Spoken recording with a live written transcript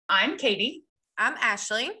I'm Katie. I'm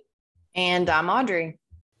Ashley. And I'm Audrey.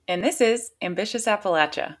 And this is Ambitious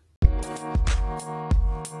Appalachia.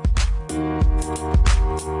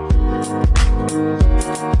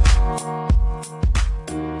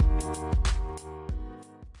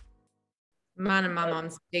 Mine and my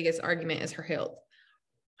mom's biggest argument is her health.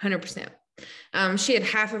 100%. She had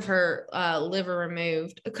half of her liver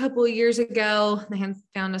removed a couple of years ago. They had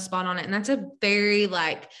found a spot on it. And that's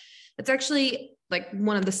it's actually like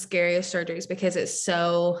one of the scariest surgeries because it's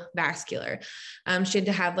so vascular. She had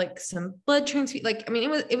to have like some blood transfusion.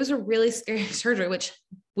 It was a really scary surgery, which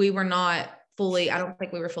we were not fully, I don't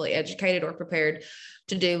think we were fully educated or prepared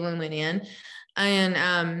to do when we went in.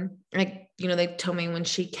 And they told me when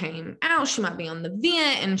she came out, she might be on the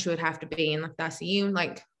vent and she would have to be in like the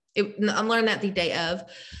ICU. I learned that the day of.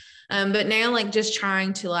 But now just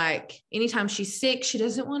trying to anytime she's sick, she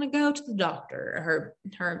doesn't want to go to the doctor.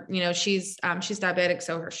 She's diabetic,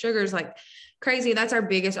 so her sugar's crazy. That's our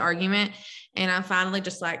biggest argument. And I finally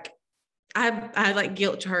just I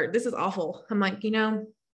guilt to her. This is awful. I'm like,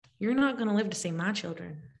 you're not going to live to see my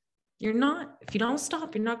children. You're not. If you don't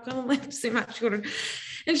stop, you're not going to live to see my children.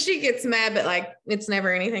 And she gets mad, but it's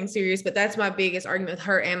never anything serious. But that's my biggest argument with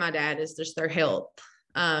her and my dad is just their health.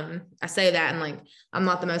 I say that and I'm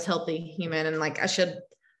not the most healthy human and I should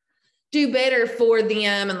do better for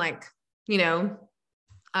them and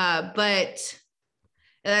but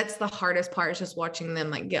that's the hardest part is just watching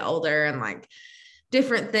them get older and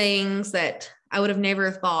different things that I would have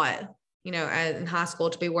never thought, in high school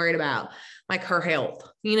to be worried about her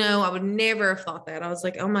health. I would never have thought that. I was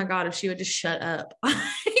like, oh my God, if she would just shut up,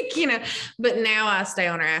 but now I stay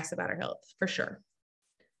on her ass about her health for sure.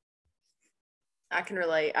 I can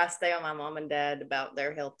relate. I stay on my mom and dad about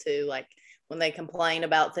their health too. When they complain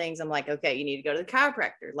about things, I'm like, okay, you need to go to the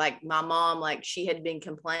chiropractor. My mom, she had been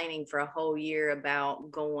complaining for a whole year about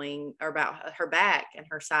her back and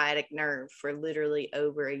her sciatic nerve for literally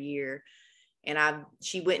over a year. And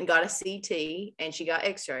she went and got a CT and she got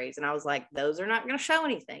x-rays. And I was like, those are not going to show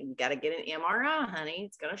anything. You got to get an MRI, honey.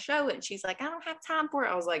 It's going to show it. And she's like, I don't have time for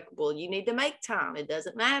it. I was like, well, you need to make time. It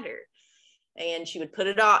doesn't matter. And she would put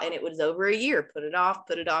it off, and it was over a year, put it off, and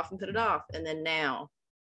put it off. And then now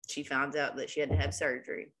she finds out that she had to have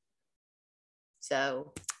surgery.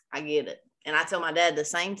 So I get it. And I tell my dad the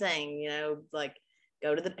same thing,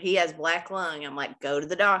 he has black lung. I'm like, go to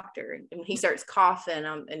the doctor. And he starts coughing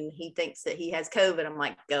and he thinks that he has COVID. I'm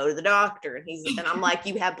like, go to the doctor. And I'm like,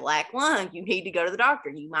 you have black lung. You need to go to the doctor.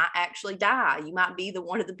 You might actually die. You might be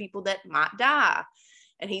one of the people that might die.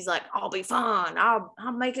 And he's like, I'll be fine. I'll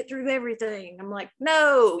make it through everything. I'm like,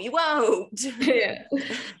 no, you won't. Yeah.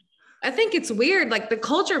 I think it's weird. The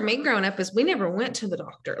culture of me growing up is we never went to the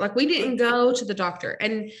doctor. We didn't go to the doctor.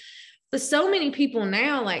 And there's so many people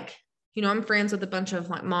now, I'm friends with a bunch of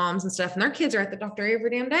moms and stuff, and their kids are at the doctor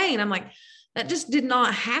every damn day. And I'm like, that just did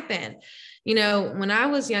not happen. When I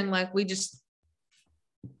was young,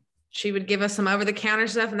 she would give us some over the counter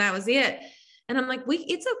stuff and that was it. And I'm like,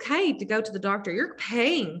 it's okay to go to the doctor. You're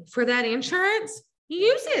paying for that insurance.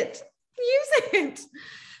 Use it.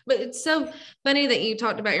 But it's so funny that you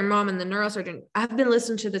talked about your mom and the neurosurgeon. I've been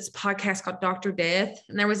listening to this podcast called Dr. Death.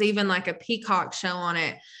 And there was even a Peacock show on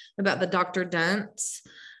it about the Dr. Dunce.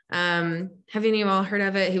 Have any of y'all heard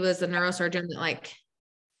of it? He was a neurosurgeon that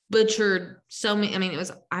butchered so many.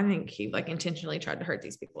 I think he intentionally tried to hurt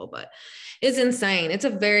these people, but it's insane. It's a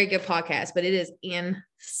very good podcast, but it is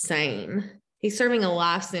insane. He's serving a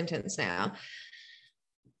life sentence now.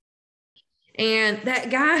 And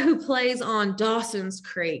that guy who plays on Dawson's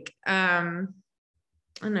Creek, I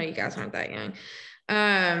know you guys aren't that young.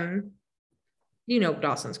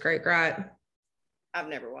 Dawson's Creek, right? I've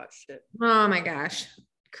never watched it. Oh my gosh.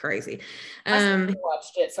 Crazy. I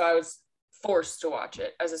watched it, so I was forced to watch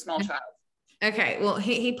it as a small child. Okay. Well,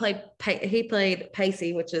 he played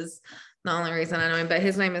Pacey, which is the only reason I know him, but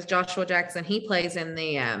his name is Joshua Jackson. He plays in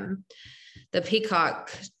the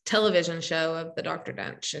Peacock television show of the Dr.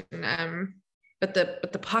 Dunce. And, but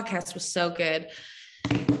the podcast was so good.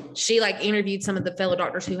 She interviewed some of the fellow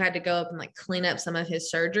doctors who had to go up and clean up some of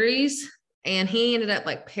his surgeries. And he ended up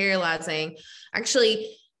paralyzing.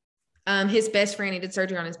 Actually, his best friend, he did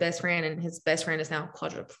surgery on his best friend, and his best friend is now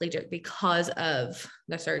quadriplegic because of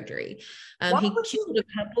the surgery. He killed a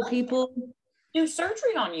couple people. Do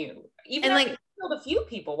surgery on you? Even if killed a few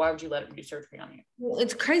people, why would you let him do surgery on you? Well,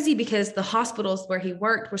 it's crazy because the hospitals where he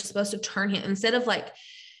worked were supposed to turn him instead of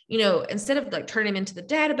turning him into the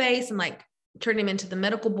database and turn him into the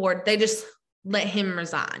medical board, they just let him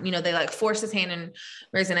resign. You know, they like forced his hand in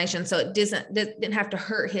resignation so it didn't have to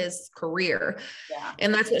hurt his career. Yeah.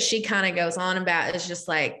 And that's what she kind of goes on about, is just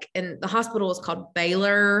like, and the hospital is called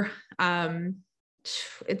Baylor.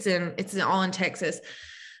 It's all in Texas,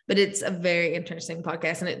 but it's a very interesting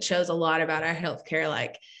podcast, and it shows a lot about our healthcare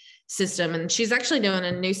like system. And she's actually doing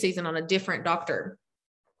a new season on a different doctor.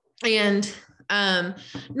 And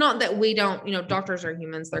not that we don't, you know, doctors are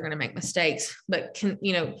humans, they're going to make mistakes, but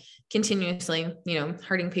continuously, you know,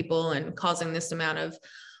 hurting people and causing this amount of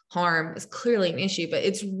harm is clearly an issue. But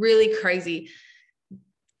it's really crazy.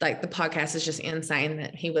 Like, the podcast is just insane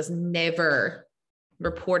that he was never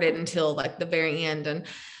reported until like the very end. And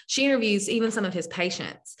she interviews even some of his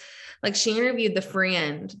patients. Like, she interviewed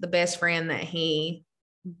the best friend that he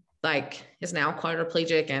like is now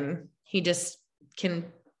quadriplegic, and he just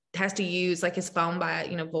has to use like his phone by,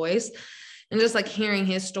 you know, voice. And just like hearing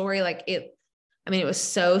his story, like it was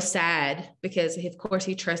so sad, because of course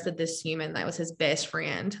he trusted this human that was his best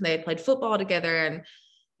friend. They had played football together, and,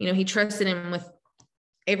 you know, he trusted him with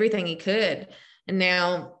everything he could. And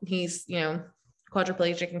now he's, you know,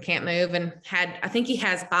 quadriplegic and can't move, and I think he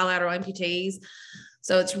has bilateral amputees.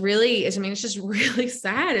 So it's just really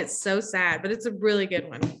sad. It's so sad, but it's a really good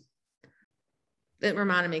one. It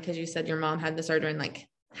reminded me, because you said your mom had the surgery, and like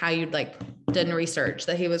how you'd like done research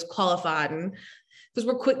that he was qualified, and because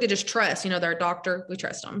we're quick to just trust, you know, they're a doctor, we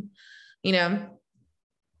trust them, you know.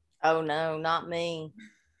 Oh no, not me.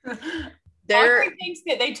 Audrey thinks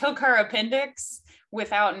that they took her appendix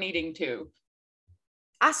without needing to.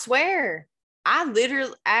 I swear,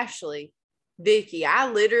 Vicky, I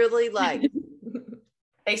literally like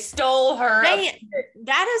they stole her.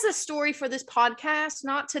 That is a story for this podcast,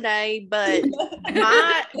 not today, but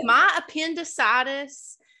my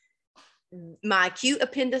appendicitis, my acute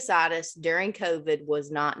appendicitis during COVID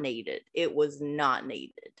was not needed. It was not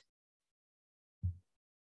needed.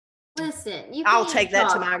 Listen, I'll take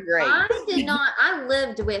that to my grave. I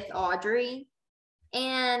lived with Audrey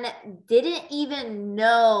and didn't even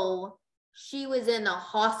know she was in the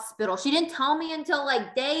hospital. She didn't tell me until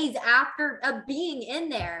like days after of being in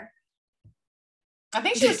there. I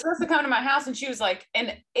think she was supposed to come to my house, and she was like,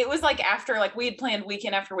 and it was like after, like, we had planned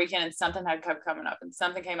weekend after weekend, and something had kept coming up, and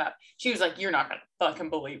something came up. She was like, "You're not gonna fucking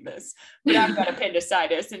believe this, but I've got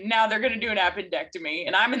appendicitis, and now they're gonna do an appendectomy,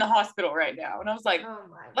 and I'm in the hospital right now." And I was like,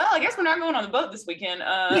 "Well, I guess we're not going on the boat this weekend."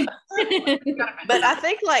 But I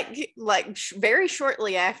think like very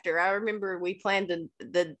shortly after, I remember we planned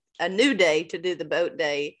a new day to do the boat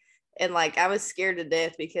day. And like, I was scared to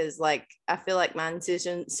death, because like, I feel like my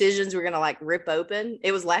incisions were going to like rip open.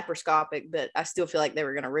 It was laparoscopic, but I still feel like they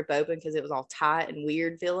were going to rip open, because it was all tight and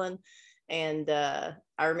weird feeling. And I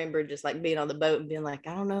remember just like being on the boat and being like,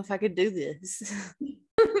 I don't know if I could do this.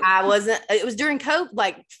 It was during COVID,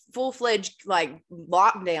 like full-fledged like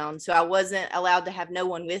lockdown. So I wasn't allowed to have no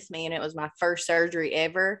one with me. And it was my first surgery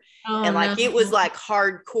ever. And like, it was like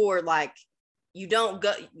hardcore, like, you don't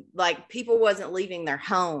go, like, people wasn't leaving their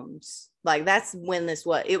homes. Like, that's when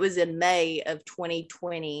it was in May of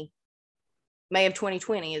 2020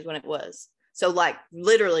 is when it was. So like,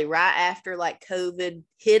 literally right after like COVID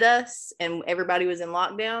hit us and everybody was in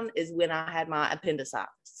lockdown is when I had my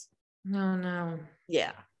appendicitis. No.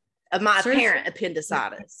 Yeah. Of my apparent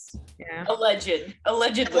appendicitis. Yeah. Alleged. I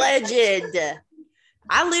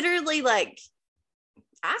literally, like,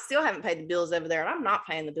 I still haven't paid the bills over there, and I'm not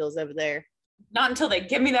paying the bills over there. Not until they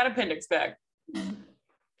give me that appendix back.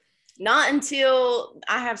 Not until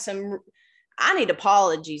I need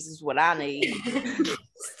apologies is what I need.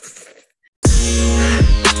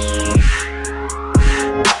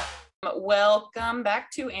 Welcome back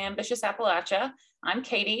to Ambitious Appalachia. I'm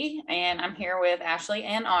Katie, and I'm here with Ashley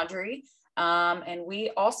and Audrey. And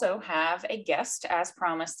we also have a guest, as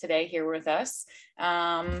promised, today here with us.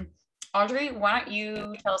 Audrey, why don't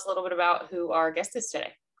you tell us a little bit about who our guest is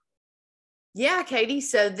today? Yeah, Katie.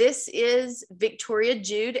 So this is Victoria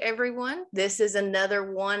Jude, everyone. This is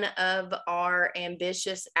another one of our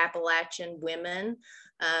ambitious Appalachian women.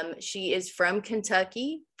 She is from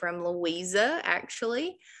Kentucky, from Louisa,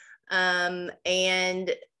 actually. And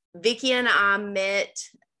Vicki and I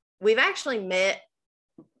we've actually met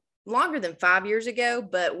longer than 5 years ago,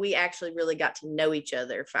 but we actually really got to know each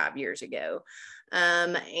other 5 years ago.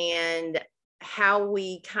 And how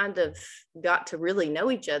we kind of got to really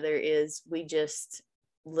know each other is we just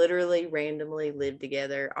literally randomly lived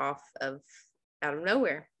together out of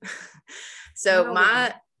nowhere. So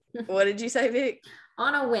what did you say, Vic?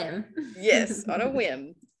 On a whim. Yes, on a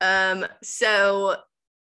whim. So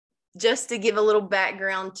just to give a little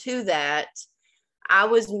background to that, I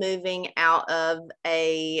was moving out of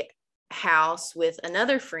a house with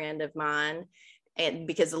another friend of mine, and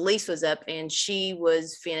because the lease was up, and she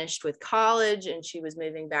was finished with college and she was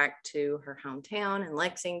moving back to her hometown in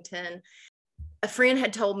Lexington. A friend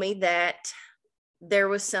had told me that there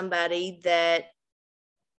was somebody that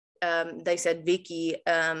they said, Vicky,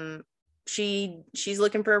 she's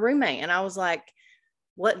looking for a roommate. And I was like,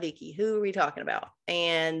 what Vicky? Who are we talking about?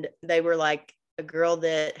 And they were like, a girl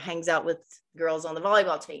that hangs out with girls on the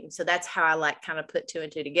volleyball team. So that's how I like kind of put two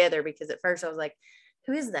and two together, because at first I was like,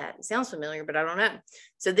 who is that? It sounds familiar, but I don't know.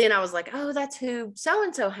 So then I was like, oh, that's who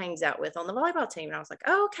so-and-so hangs out with on the volleyball team. And I was like,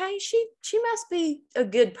 oh, okay, she must be a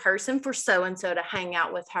good person for so-and-so to hang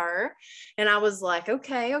out with her. And I was like,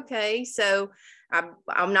 okay. So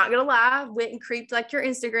I'm not gonna lie, went and creeped like your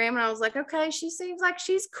Instagram, and I was like, okay, she seems like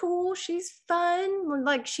she's cool, she's fun,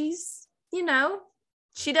 like she's,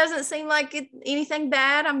 she doesn't seem like anything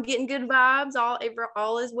bad. I'm getting good vibes.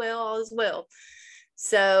 All is well.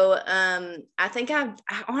 So I think I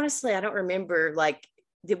honestly, I don't remember, like,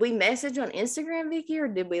 did we message on Instagram, Vicky, or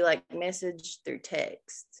did we like message through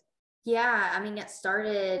text? Yeah, I mean, it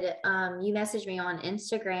started, you messaged me on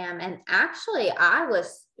Instagram, and actually I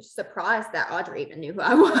was surprised that Audrey even knew who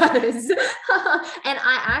I was. And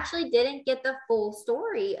I actually didn't get the full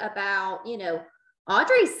story about,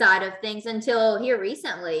 Audrey's side of things until here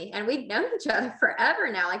recently. And we've known each other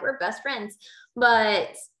forever now, like we're best friends.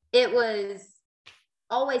 But it was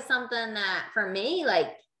always something that for me,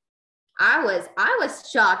 like, I was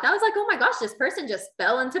shocked. I was like, oh my gosh, this person just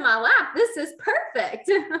fell into my lap. This is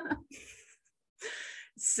perfect.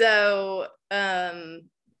 So I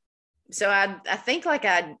think like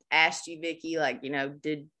I asked you, Vicky, like,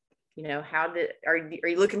 are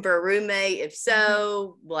you looking for a roommate? If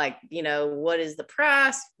so, like, what is the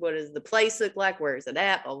price? What does the place look like? Where is it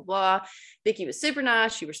at? Blah, blah, blah. Vicky was super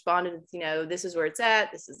nice. She responded, this is where it's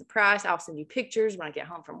at. This is the price. I'll send you pictures when I get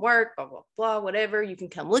home from work, blah, blah, blah, whatever. You can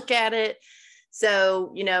come look at it.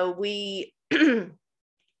 So, we,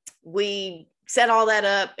 we set all that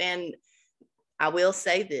up, and I will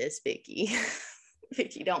say this, Vicky,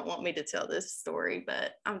 Vicky don't want me to tell this story,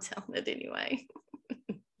 but I'm telling it anyway.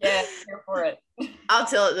 Yeah, here for it. I'll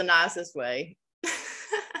tell it the nicest way. I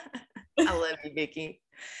love you, Vicky.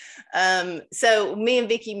 So me and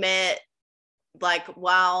Vicky met like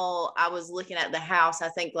while I was looking at the house. I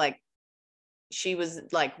think like she was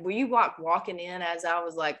like, were you walking in as I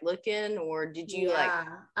was like looking, or did you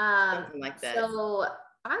something like that? So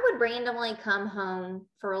I would randomly come home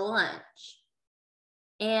for lunch.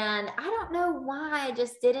 And I don't know why, I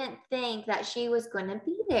just didn't think that she was going to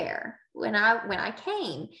be there when I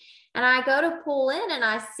came. And I go to pull in, and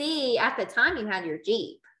I see at the time you had your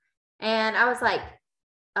Jeep. And I was like,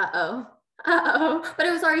 uh-oh. But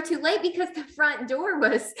it was already too late because the front door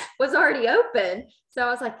was already open. So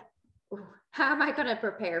I was like, how am I going to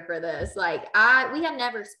prepare for this? Like we had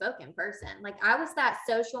never spoken in person. Like I was that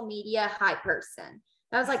social media hype person.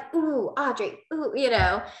 I was like, ooh, Audrey, ooh,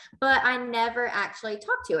 but I never actually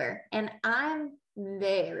talked to her. And I'm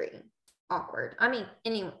very awkward. I mean,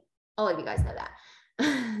 all of you guys know that.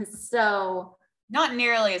 So. Not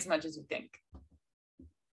nearly as much as you think.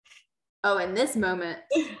 Oh, in this moment,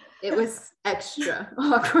 it was extra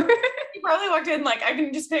awkward. You probably walked in, like, I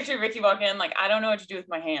can just picture Vicky walking in, like, I don't know what to do with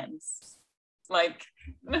my hands. Like.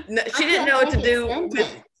 No, she didn't know what to do.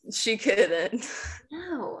 She couldn't.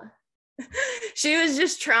 No. She was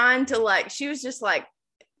just trying to like, she was just like,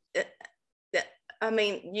 I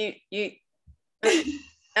mean, you,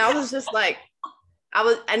 I was just like,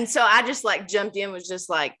 and so I just like jumped in, was just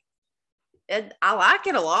like, I like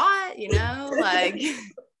it a lot, like.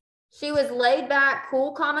 She was laid back,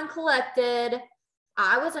 cool, calm, and collected.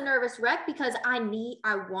 I was a nervous wreck because I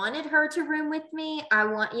wanted her to room with me. I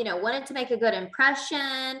wanted to make a good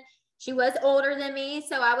impression. She was older than me.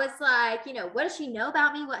 So I was like, what does she know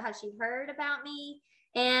about me? What has she heard about me?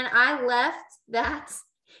 And I left that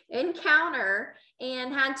encounter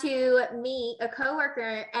and had to meet a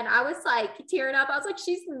coworker. And I was like tearing up. I was like,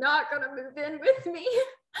 she's not going to move in with me.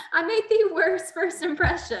 I made the worst first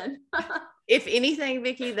impression. If anything,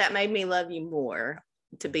 Vicky, that made me love you more,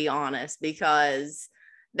 to be honest, because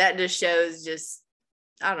that just shows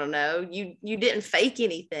I don't know, you didn't fake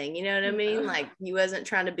anything, you know what I mean? Like you wasn't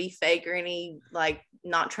trying to be fake or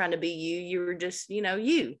not trying to be you were just,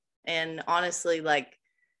 you. And honestly, like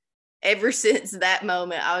ever since that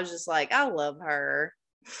moment, I was just like, I love her.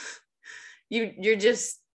 You're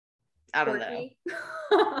just, I don't know.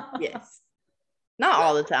 Yes. Not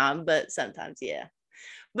all the time, but sometimes, yeah.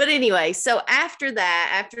 But anyway, so after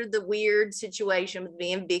that, after the weird situation with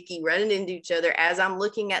me and Vicky running into each other, as I'm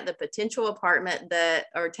looking at the potential apartment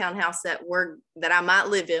or townhouse that I might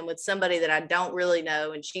live in with somebody that I don't really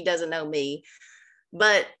know, and she doesn't know me,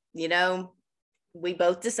 but we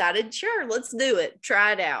both decided, sure, let's do it,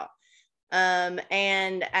 try it out.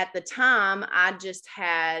 And at the time, I just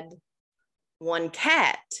had one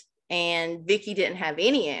cat, and Vicky didn't have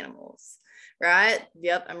any animals. Right?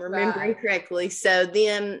 Yep, I'm remembering correctly. So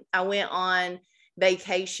then I went on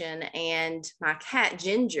vacation, and my cat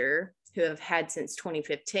Ginger, who I've had since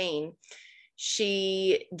 2015,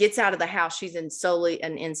 she gets out of the house. She's solely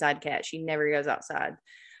an inside cat. She never goes outside.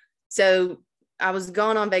 So I was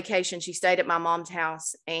gone on vacation. She stayed at my mom's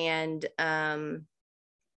house, and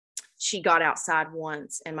she got outside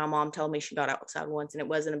once, and my mom told me she got outside once, and it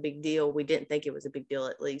wasn't a big deal. We didn't think it was a big deal,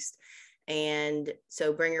 at least. And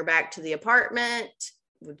so bring her back to the apartment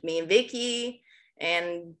with me and Vicky,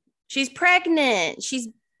 and she's pregnant. She's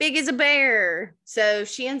big as a bear. So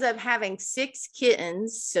she ends up having 6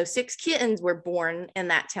 kittens. So 6 kittens were born in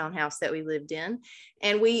that townhouse that we lived in.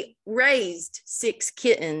 And we raised 6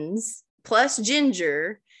 kittens plus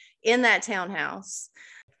Ginger in that townhouse.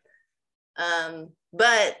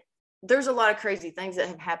 But there's a lot of crazy things that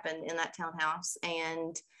have happened in that townhouse.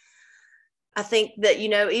 And I think that,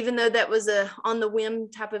 even though that was a on the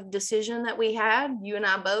whim type of decision that we had, you and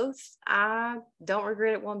I both, I don't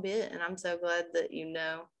regret it one bit. And I'm so glad that,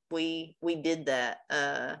 we did that.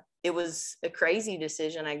 It was a crazy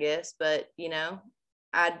decision, I guess, but,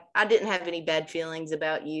 I didn't have any bad feelings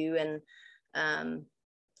about you. And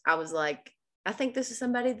I was like, I think this is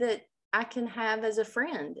somebody that I can have as a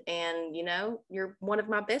friend. And, you're one of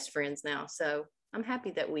my best friends now. So I'm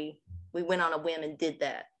happy that we went on a whim and did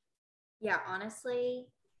that. Yeah, honestly,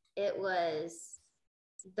 it was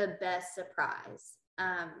the best surprise.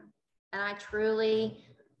 And I truly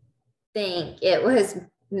think it was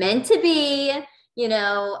meant to be,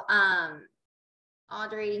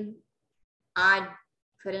 Audrey, I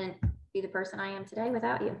couldn't be the person I am today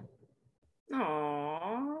without you.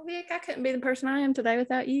 Aw, Vic, I couldn't be the person I am today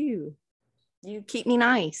without you. You keep me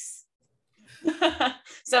nice.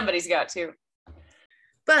 Somebody's got to.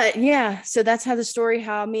 But yeah, so that's how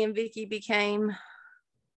me and Vicky became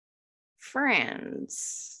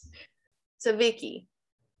friends. So Vicky,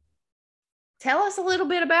 tell us a little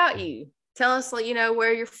bit about you. Tell us,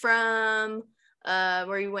 where you're from,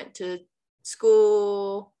 where you went to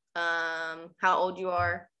school, how old you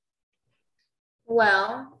are.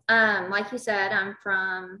 Well, like you said, I'm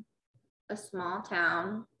from a small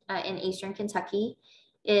town in Eastern Kentucky.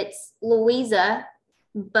 It's Louisa,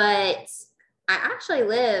 but I actually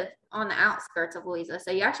live on the outskirts of Louisa.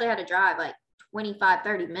 So you actually had to drive like 25,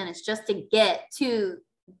 30 minutes just to get to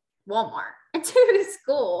Walmart, to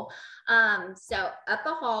school. So up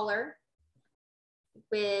a holler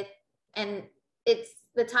and it's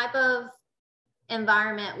the type of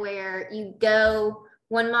environment where you go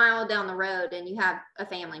 1 mile down the road and you have a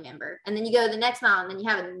family member, and then you go the next mile and then you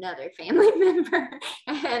have another family member,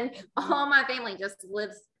 and all my family just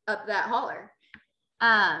lives up that holler.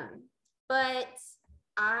 But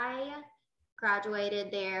I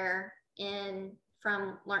graduated there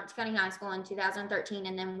from Lawrence County High School in 2013,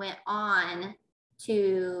 and then went on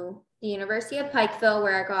to the University of Pikeville,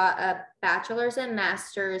 where I got a bachelor's and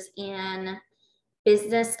master's in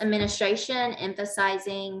business administration,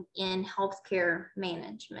 emphasizing in healthcare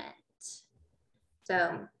management.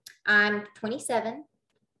 So I'm 27,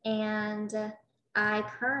 and I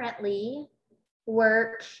currently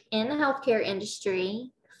work in the healthcare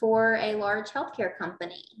industry for a large healthcare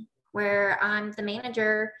company, where I'm the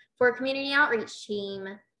manager for a community outreach team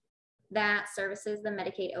that services the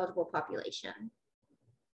Medicaid eligible population.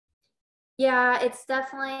 Yeah, it's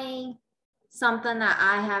definitely something that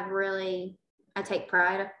I take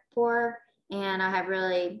pride for, and I have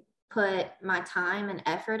really put my time and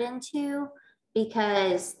effort into,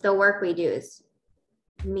 because the work we do is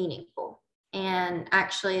meaningful and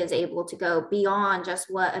actually is able to go beyond just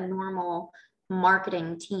what a normal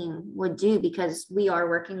marketing team would do, because we are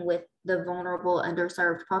working with the vulnerable,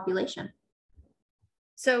 underserved population.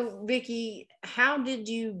 So Vicky, how did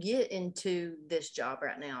you get into this job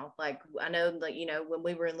right now? Like, I know, when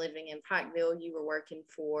we were living in Pikeville, you were working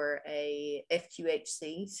for a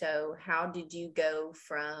FQHC. So how did you go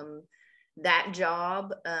from that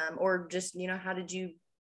job, or just, how did you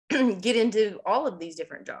get into all of these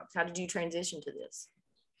different jobs? How did you transition to this?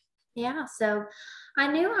 Yeah, so I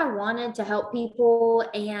knew I wanted to help people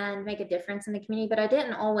and make a difference in the community, but I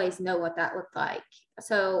didn't always know what that looked like.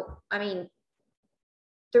 So,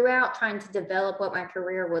 throughout trying to develop what my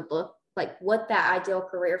career would look like, what that ideal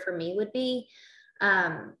career for me would be,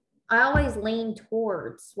 I always lean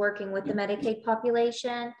towards working with the Medicaid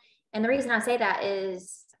population. And the reason I say that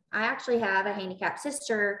is I actually have a handicapped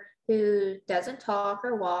sister who doesn't talk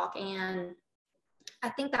or walk. And I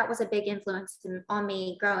think that was a big influence on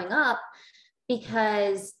me growing up,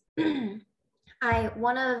 because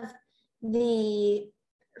one of the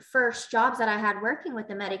first jobs that I had working with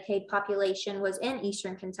the Medicaid population was in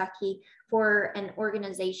Eastern Kentucky for an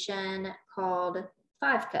organization called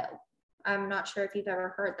FiveCo. I'm not sure if you've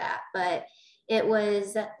ever heard that, but it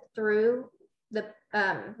was through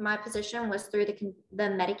my position was through the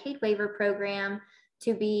Medicaid waiver program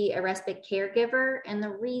to be a respite caregiver. And the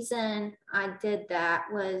reason I did that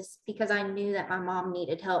was because I knew that my mom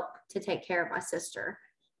needed help to take care of my sister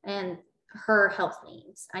and her health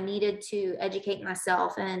needs. I needed to educate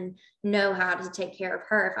myself and know how to take care of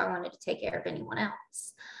her if I wanted to take care of anyone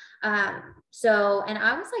else. And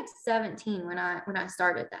I was like 17 when I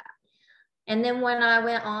started that. And then when I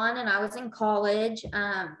went on and I was in college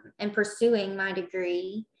and pursuing my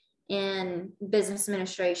degree in business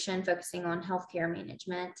administration, focusing on healthcare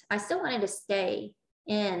management, I still wanted to stay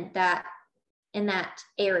in that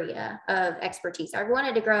area of expertise. I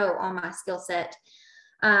wanted to grow on my skill set.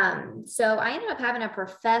 So I ended up having a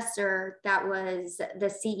professor that was the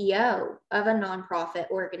CEO of a nonprofit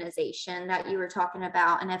organization that you were talking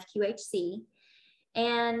about, an FQHC.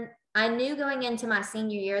 And I knew going into my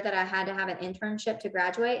senior year that I had to have an internship to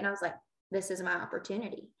graduate. And I was like, this is my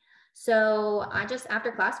opportunity. So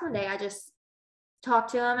after class one day, I just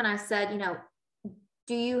talked to him and I said,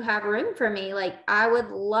 do you have room for me? Like, I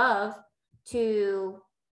would love to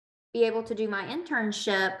be able to do my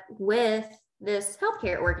internship with this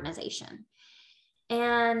healthcare organization.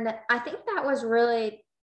 And I think that was really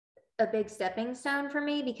a big stepping stone for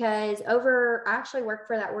me, because I actually worked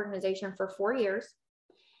for that organization for 4 years.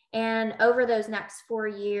 And over those next 4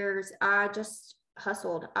 years, I just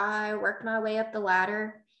hustled. I worked my way up the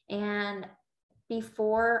ladder. And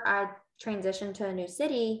before I transitioned to a new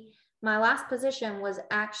city, my last position was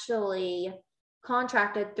actually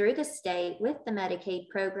contracted through the state with the Medicaid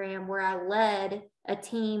program, where I led a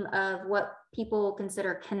team of what people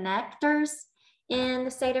consider connectors in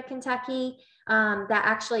the state of Kentucky that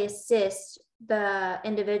actually assist the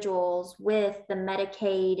individuals with the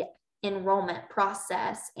Medicaid enrollment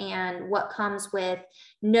process and what comes with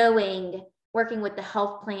working with the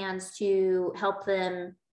health plans to help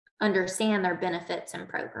them understand their benefits and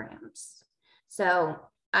programs. So,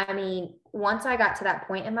 once I got to that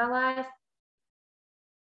point in my life,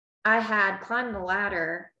 I had climbed the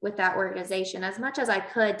ladder with that organization as much as I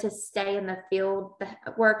could to stay in the field, the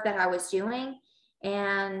work that I was doing.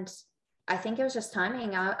 And I think it was just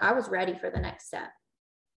timing. I was ready for the next step.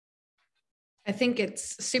 I think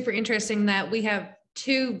it's super interesting that we have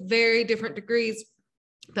two very different degrees,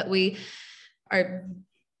 but we are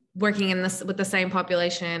working with the same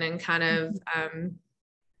population and kind of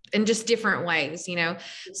in just different ways,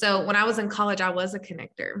 So when I was in college, I was a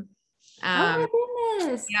connector. Oh my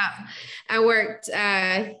goodness. Yeah. I worked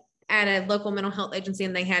at a local mental health agency,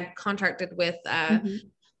 and they had contracted with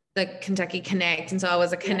the Kentucky Connect. And so I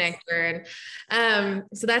was a connector. And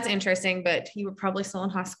so that's interesting, but you were probably still in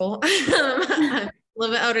high school. I'm a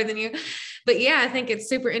little bit older than you. But yeah, I think it's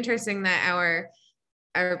super interesting that our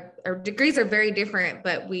degrees are very different,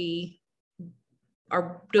 but we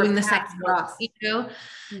are doing the same work,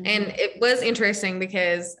 And it was interesting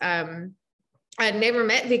because I'd never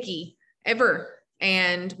met Vicki ever.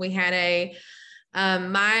 And we had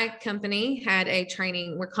my company had a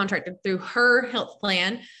training. We're contracted through her health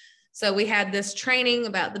plan. So we had this training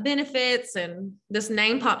about the benefits, and this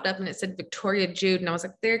name popped up and it said Victoria Jude. And I was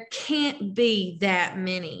like, there can't be that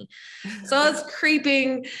many. So I was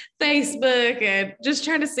creeping Facebook and just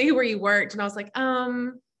trying to see where you worked. And I was like,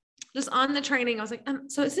 just on the training, I was like,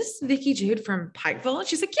 so is this Vicki Jude from Pikeville? And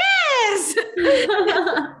she's like, yes.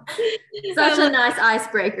 Such a nice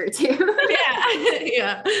icebreaker too.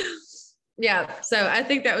 Yeah. So I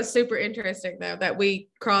think that was super interesting though, that we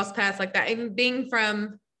crossed paths like that. And being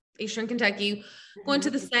from Eastern Kentucky, going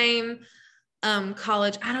to the same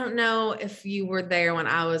college. I don't know if you were there when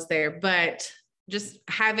I was there, but just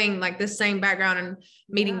having like the same background and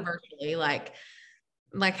meeting virtually, like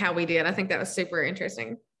how we did. I think that was super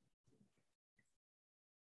interesting.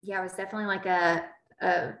 Yeah, it was definitely like a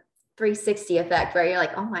 360 effect where you're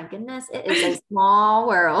like, oh my goodness, it is a small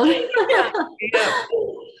world.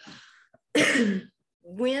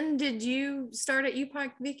 When did you start at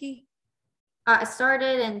UPike, Vicki? I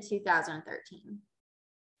started in 2013.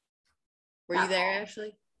 Were you there,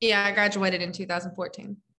 Ashley? Yeah, I graduated in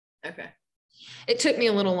 2014. Okay. It took me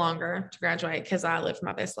a little longer to graduate because I lived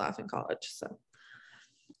my best life in college. So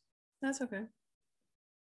that's okay.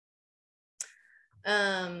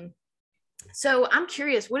 So I'm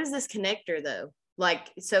curious, what is this connector though? Like,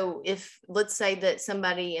 so if let's say that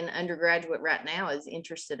somebody in undergraduate right now is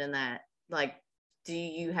interested in that, like, do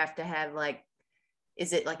you have to have like,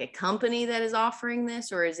 is it like a company that is offering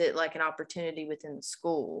this, or is it like an opportunity within the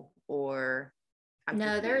school? Or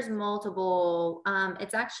No, there's multiple.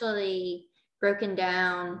 It's actually broken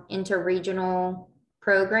down into regional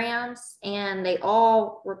programs, and they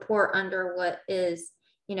all report under what is,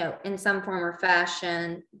 in some form or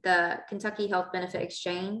fashion, the Kentucky Health Benefit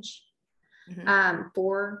Exchange.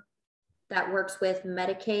 For that works with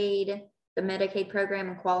Medicaid, the Medicaid program,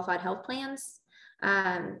 and qualified health plans.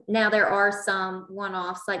 Now there are some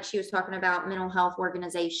one-offs, like she was talking about, mental health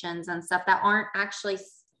organizations and stuff that aren't actually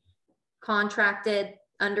contracted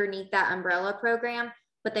underneath that umbrella program,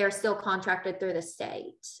 but they are still contracted through the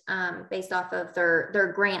state based off of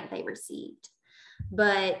their grant they received.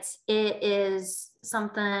 But it is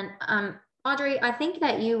something, Audrey, I think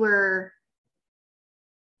that you were,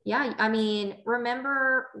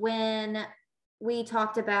 remember when we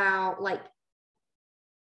talked about like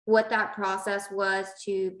what that process was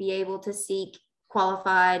to be able to seek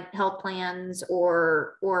qualified health plans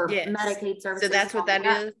or yes. Medicaid services? So that's what that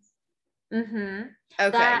is? Mm-hmm.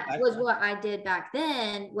 Okay. That was what I did back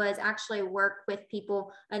then, was actually work with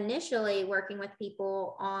people, initially working with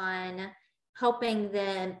people on helping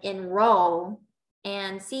them enroll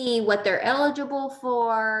and see what they're eligible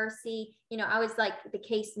for. I was like the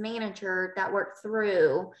case manager that worked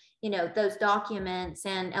through, those documents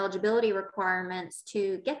and eligibility requirements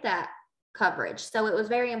to get that coverage. So it was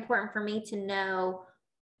very important for me to know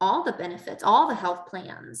all the benefits, all the health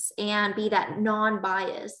plans, and be that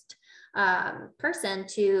non-biased person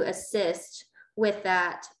to assist with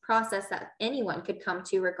that process that anyone could come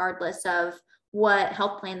to regardless of what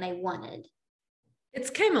health plan they wanted. It's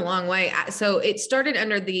came a long way. So it started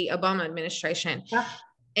under the Obama administration. Yeah.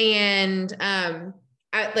 And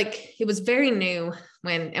it was very new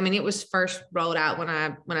it was first rolled out when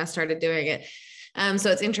I started doing it. So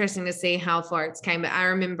it's interesting to see how far it's came. But I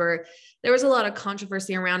remember there was a lot of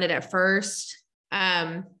controversy around it at first.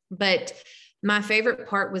 But my favorite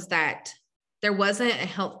part was that there wasn't a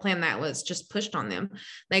health plan that was just pushed on them.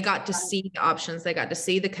 They got to see the options. They got to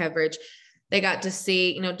see the coverage. They got to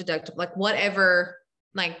see, deductible, like whatever,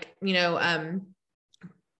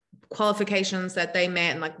 qualifications that they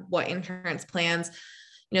met, and like what insurance plans,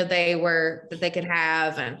 that they could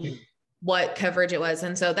have, and what coverage it was.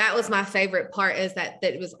 And so that was my favorite part, is that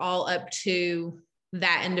it was all up to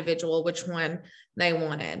that individual, which one they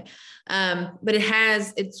wanted. But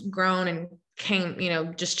it's grown and came,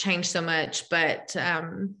 just changed so much. But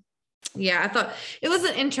I thought it was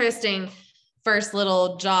an interesting first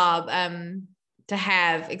little job to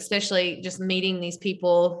have, especially just meeting these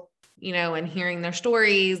people, and hearing their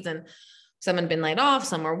stories, and some had been laid off,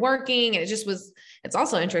 some were working. And it's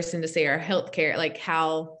also interesting to see our healthcare, like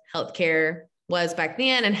how healthcare was back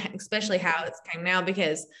then, and especially how it's came now,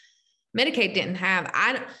 because Medicaid didn't have,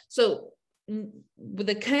 with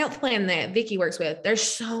the health plan that Vicky works with, there's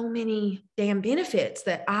so many damn benefits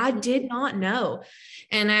that I did not know.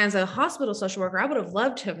 And as a hospital social worker, I would have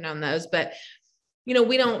loved to have known those, but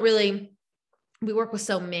we work with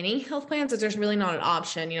so many health plans that there's really not an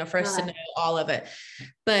option, for us to know all of it.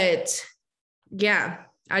 But yeah,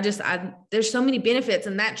 there's so many benefits,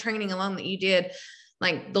 and that training alone that you did,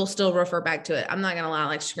 like they'll still refer back to it. I'm not going to lie,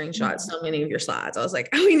 like screenshots so many of your slides. I was like,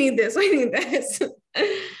 oh, we need this.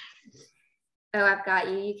 Oh, I've got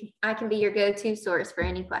you. I can be your go-to source for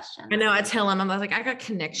any question. I know. I tell them, I'm like, I got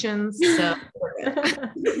connections. So,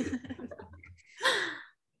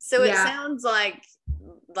 so it sounds like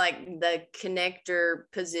the connector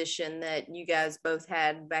position that you guys both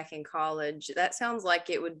had back in college, that sounds like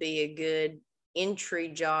it would be a good entry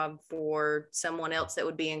job for someone else that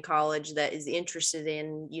would be in college that is interested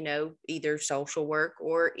in, either social work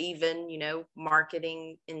or even,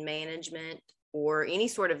 marketing and management, or any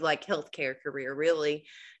sort of like healthcare career, really,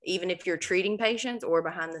 even if you're treating patients or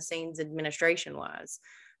behind the scenes administration wise.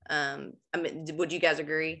 Would you guys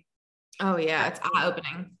agree? Oh yeah, it's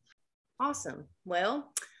eye-opening. Awesome.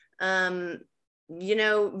 Well,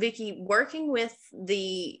 Vicky, working with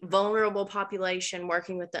the vulnerable population,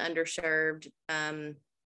 working with the underserved,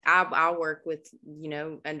 I work with,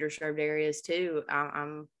 underserved areas too.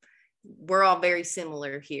 We're all very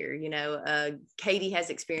similar here. Katie has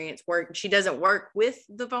experience she doesn't work with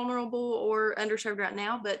the vulnerable or underserved right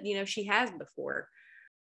now, but, she has before.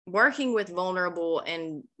 Working with vulnerable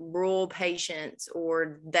and rural patients,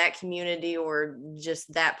 or that community, or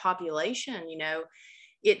just that population,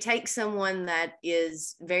 it takes someone that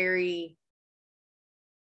is very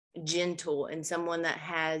gentle and someone that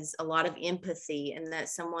has a lot of empathy, and that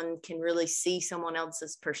someone can really see someone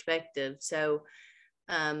else's perspective. So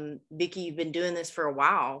Vicki, you've been doing this for a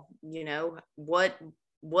while, you know, what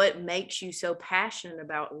makes you so passionate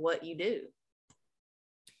about what you do?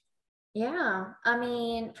 Yeah, I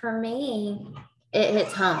mean, for me, it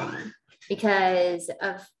hits home because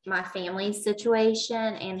of my family situation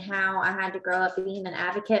and how I had to grow up being an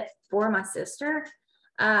advocate for my sister.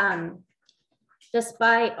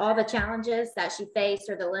 Despite all the challenges that she faced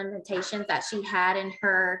or the limitations that she had in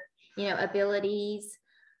her, abilities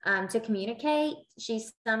to communicate, she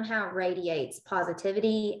somehow radiates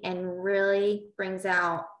positivity and really brings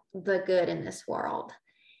out the good in this world.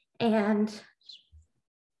 And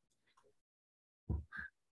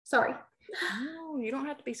sorry. No, you don't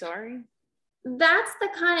have to be sorry. That's the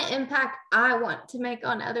kind of impact I want to make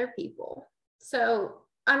on other people. So,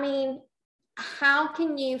 I mean, how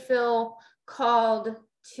can you feel called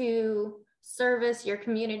to service your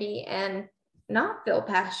community and not feel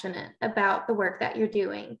passionate about the work that you're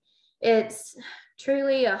doing? It's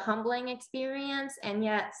truly a humbling experience, and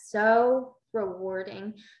yet so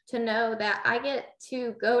rewarding to know that I get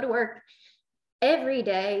to go to work every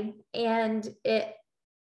day and it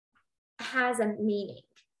has a meaning,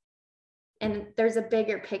 and there's a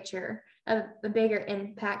bigger picture of the bigger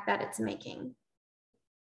impact that it's making.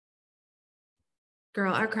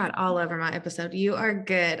 Girl, I cried all over my episode. You are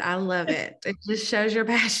good. I love it. It just shows your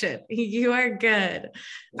passion. You are good.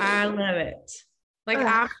 I love it. Like,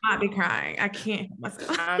 I might be crying. I can't help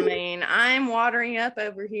myself. I mean, I'm watering up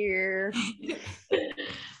over here.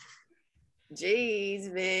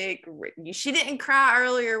 Jeez, Vic. She didn't cry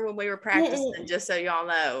earlier when we were practicing, just so y'all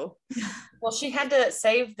know. Well, she had to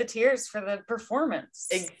save the tears for the performance.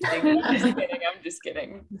 I'm just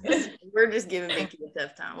kidding. We're just giving Vicki a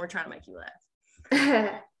tough time. We're trying to make you laugh.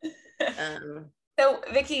 So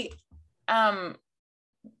Vicki,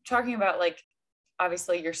 talking about, like,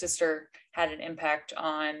 obviously your sister had an impact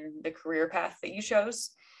on the career path that you chose.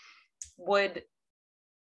 Would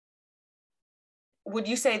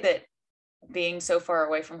you say that being so far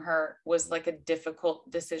away from her was like a difficult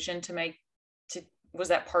decision to make? Was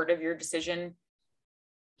that part of your decision?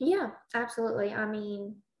 Yeah, absolutely. I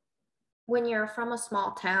mean, when you're from a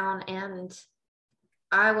small town, and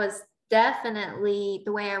I was definitely,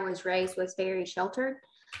 the way I was raised was very sheltered.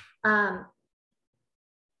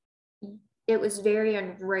 It was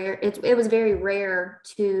very rare. It was very rare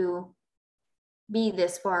to be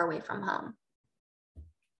this far away from home.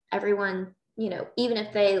 Everyone, even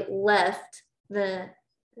if they left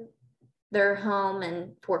their home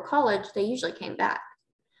and for college, they usually came back.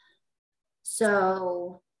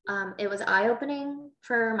 So it was eye-opening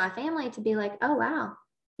for my family to be like, oh, wow,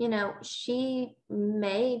 she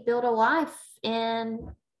may build a life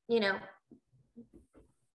in,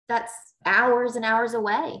 that's hours and hours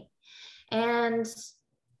away. And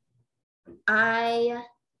I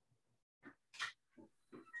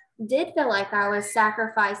did feel like I was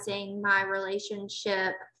sacrificing my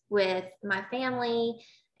relationship with my family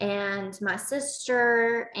and my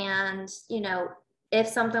sister. And, if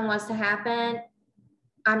something was to happen,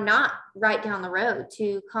 I'm not right down the road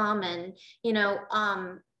to come and,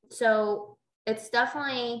 so it's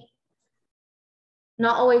definitely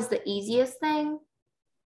not always the easiest thing,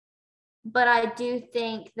 but I do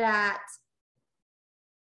think that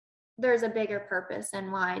there's a bigger purpose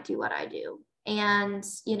in why I do what I do. And,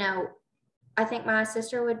 I think my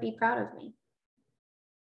sister would be proud of me.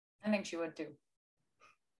 I think she would too.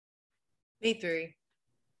 Me 3.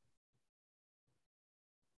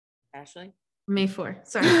 Ashley? Me 4.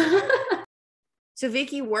 Sorry. So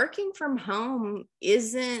Vicki, working from home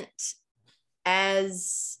isn't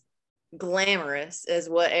as glamorous as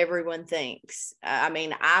what everyone thinks. I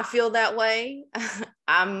mean, I feel that way.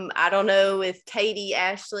 I don't know if Katie,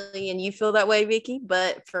 Ashley, and you feel that way, Vicki,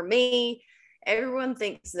 but for me, everyone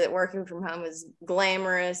thinks that working from home is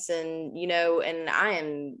glamorous, and and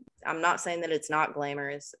I'm not saying that it's not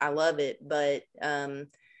glamorous. I love it, but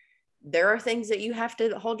there are things that you have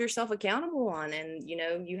to hold yourself accountable on, and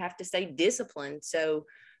you have to stay disciplined. So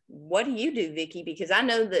what do you do, Vicki? Because I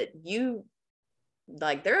know that you,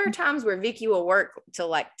 like, there are times where Vicki will work till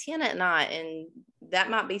like 10 at night, and that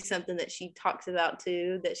might be something that she talks about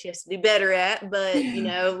too, that she has to do better at. But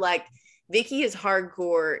like, Vicki is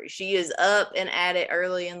hardcore. She is up and at it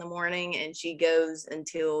early in the morning, and she goes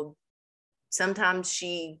until sometimes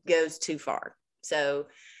she goes too far. So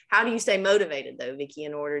how do you stay motivated though, Vicki,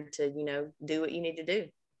 in order to, do what you need to do?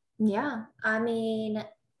 Yeah. I mean,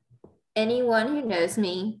 anyone who knows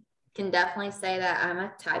me can definitely say that I'm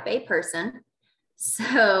a type A person.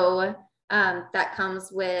 So that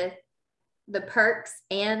comes with the perks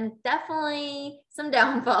and definitely some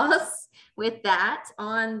downfalls with that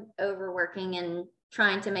on overworking and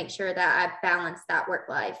trying to make sure that I balance that work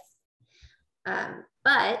life.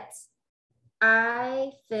 But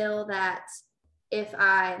I feel that if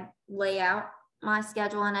I lay out my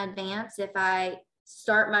schedule in advance, if I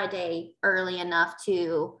start my day early enough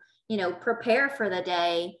to, prepare for the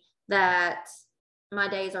day, that my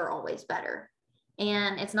days are always better.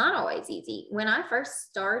 And it's not always easy. When I first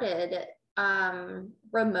started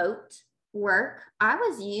remote work, I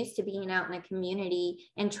was used to being out in the community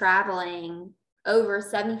and traveling over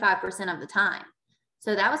 75% of the time.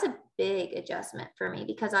 So that was a big adjustment for me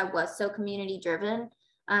because I was so community driven,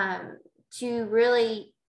 to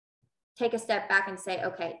really take a step back and say,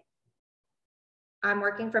 okay, I'm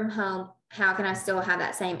working from home. How can I still have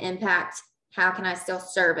that same impact? How can I still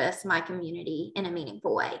service my community in a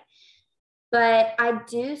meaningful way? But I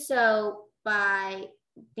do so by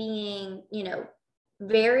being,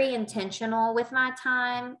 very intentional with my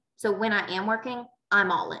time. So when I am working,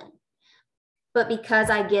 I'm all in. But because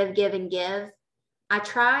I give, and give, I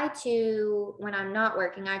try to, when I'm not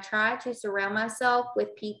working, I try to surround myself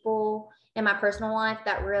with people in my personal life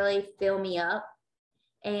that really fill me up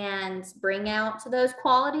and bring out those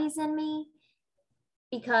qualities in me,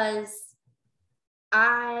 because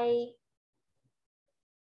I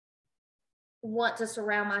want to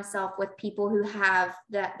surround myself with people who have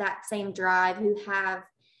that same drive, who have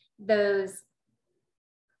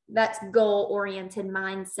that's goal-oriented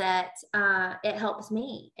mindset. It helps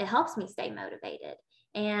me stay motivated.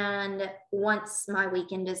 And once my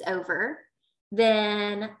weekend is over,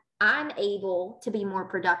 then I'm able to be more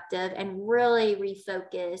productive and really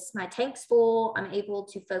refocus. My tank's full. I'm able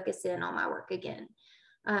to focus in on my work again.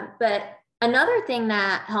 But another thing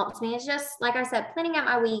that helps me is just, like I said, planning out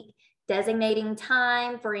my week, designating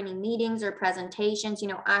time for any meetings or presentations.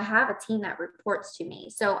 I have a team that reports to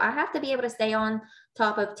me, so I have to be able to stay on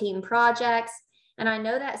top of team projects. And I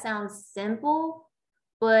know that sounds simple,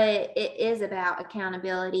 but it is about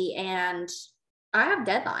accountability, and I have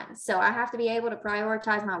deadlines, so I have to be able to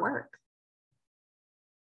prioritize my work.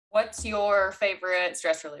 What's your favorite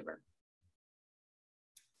stress reliever?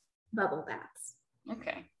 Bubble baths.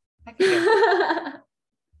 Okay.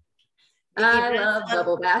 I love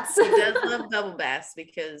bubble baths. She does love bubble baths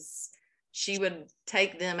because she would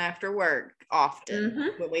take them after work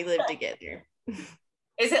often when we lived together.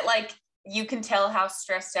 Is it like you can tell how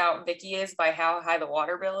stressed out Vicky is by how high the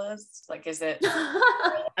water bill is? Like, is it?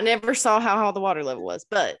 I never saw how high the water level was,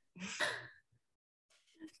 but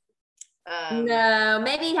no,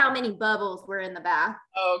 maybe how many bubbles were in the bath.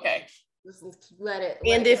 Oh, okay. Just let it.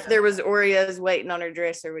 And if there was Oreos waiting on her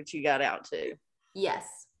dresser, which you got out too. Yes.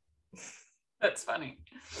 That's funny.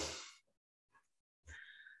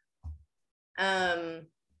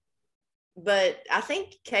 But I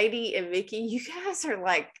think Katie and Vicky, you guys are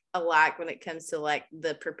like alike when it comes to like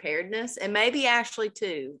the preparedness, and maybe Ashley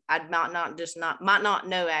too. I might not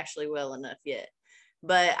know Ashley well enough yet,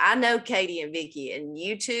 but I know Katie and Vicky, and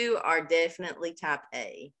you two are definitely type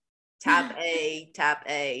A. Type A, type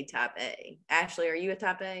A, type A. Ashley, are you a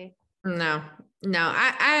type A? No. But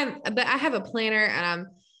I have a planner, and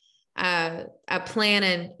I plan,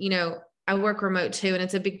 and I work remote too, and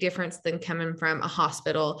it's a big difference than coming from a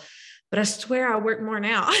hospital. But I swear I work more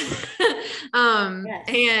now. Yes.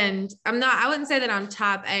 And I wouldn't say that I'm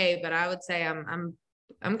type A, but I would say I'm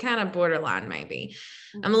kind of borderline maybe.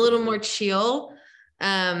 I'm a little more chill.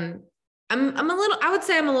 I would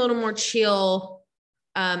say I'm a little more chill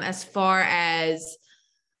as far as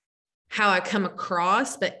how I come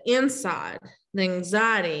across, but inside the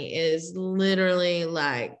anxiety is literally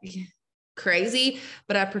like crazy,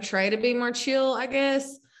 but I portray to be more chill, I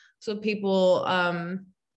guess. So people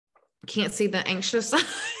can't see the anxious side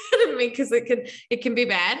of me, because it can be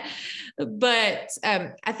bad. But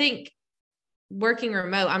I think working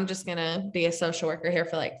remote, I'm just going to be a social worker here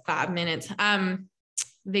for like 5 minutes.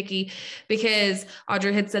 Vicky, because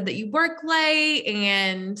Audrey had said that you work late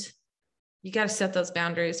and you got to set those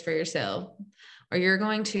boundaries for yourself, or you're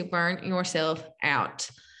going to burn yourself out.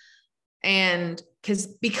 And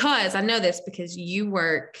because I know this, because you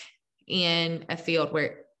work in a field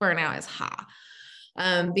where burnout is high,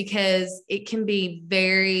 because it can be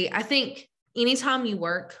I think anytime you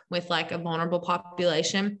work with like a vulnerable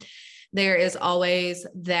population, there is always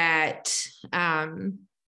that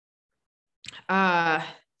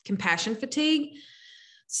compassion fatigue.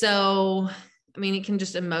 So, I mean, it can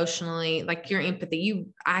just emotionally, like your empathy,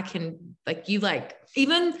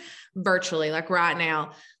 even virtually, like right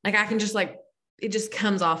now, like I can just like, it just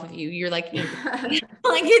comes off of you. You're like, like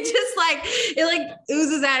it just like, it like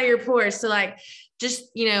oozes out of your pores. So like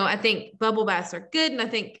just, I think bubble baths are good. And I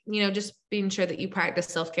think, just being sure that you practice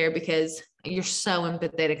self-care because you're so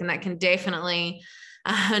empathetic, and that can definitely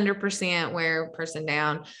 100% wear a person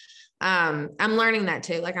down. I'm learning that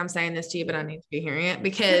too. Like, I'm saying this to you, but I need to be hearing it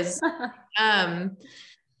because,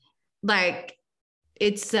 like,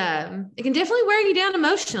 it's, it can definitely wear you down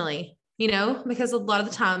emotionally, because a lot of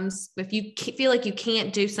the times if you feel like you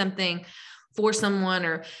can't do something for someone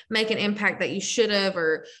or make an impact that you should have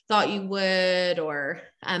or thought you would, or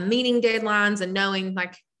meeting deadlines and knowing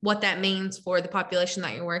like what that means for the population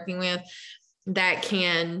that you're working with, that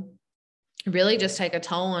can really just take a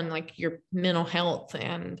toll on like your mental health.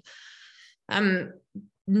 And I'm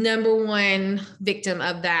number one victim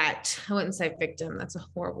of that. I wouldn't say victim. That's a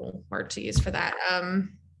horrible word to use for that.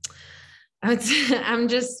 I'm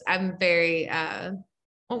very,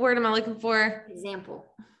 what word am I looking for? Example.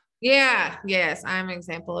 Yeah. Yes. I'm an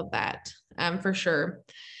example of that. For sure.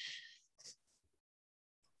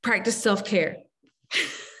 Practice self-care.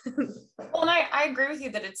 Well, and I agree with you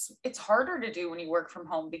that it's harder to do when you work from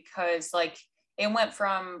home, because like it went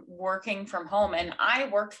from working from home, and I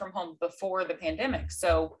worked from home before the pandemic.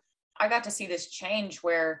 So I got to see this change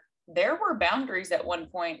where there were boundaries at one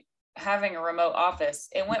point having a remote office.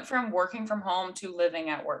 It went from working from home to living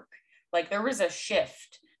at work. Like there was a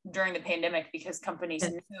shift during the pandemic because companies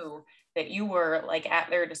knew that you were like at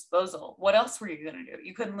their disposal. What else were you going to do?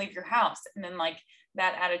 You couldn't leave your house. And then like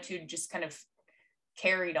that attitude just kind of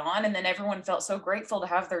carried on. And then everyone felt so grateful to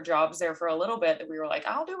have their jobs there for a little bit that we were like,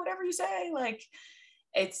 I'll do whatever you say. Like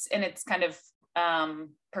it's kind of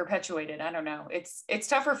perpetuated. I don't know. It's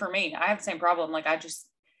tougher for me. I have the same problem. Like I just,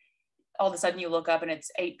 all of a sudden you look up and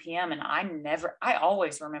it's 8 p.m. and I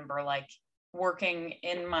always remember like working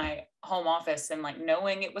in my home office and like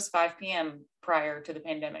knowing it was 5 p.m. prior to the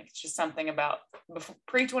pandemic. It's just something about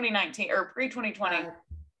pre-2019 or pre-2020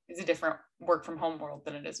 is a different work from home world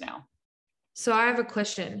than it is now. So I have a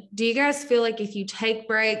question. Do you guys feel like if you take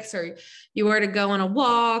breaks or you were to go on a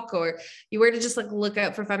walk or you were to just like look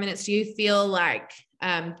up for 5 minutes, do you feel like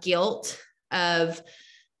guilt of,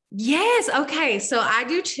 yes, okay, so I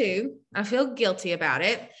do too. I feel guilty about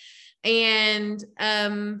it. And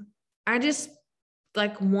I just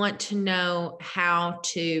like want to know how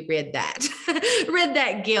to rid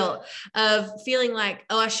that guilt of feeling like,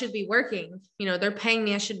 oh, I should be working, they're paying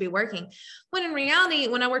me, I should be working. When in reality,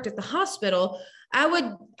 when I worked at the hospital, I would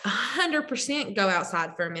 100% go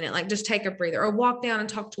outside for a minute, like just take a breather or walk down and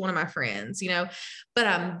talk to one of my friends, but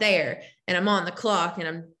I'm there and I'm on the clock and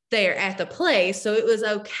I'm there at the place. So it was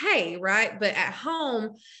okay. Right. But at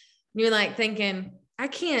home, you're like thinking, I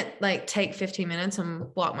can't like take 15 minutes and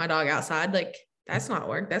walk my dog outside. Like, that's not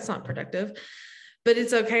work. That's not productive, but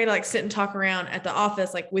it's okay to like sit and talk around at the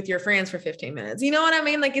office, like with your friends for 15 minutes. You know what I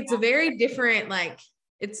mean? Like it's a very different, like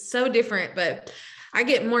it's so different, but I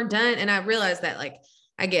get more done. And I realize that like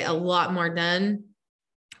I get a lot more done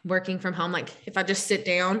working from home. Like if I just sit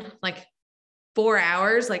down like 4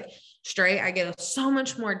 hours, like straight, I get so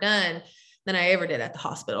much more done than I ever did at the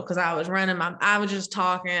hospital. Cause I was I was just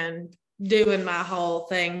talking, doing my whole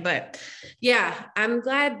thing. But yeah, I'm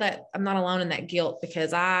glad that I'm not alone in that guilt,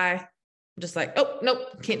 because I'm just like, oh,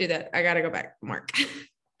 nope, can't do that. I got to go back to work.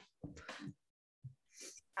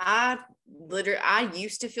 I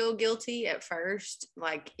used to feel guilty at first.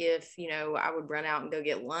 Like if, I would run out and go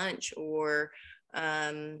get lunch or,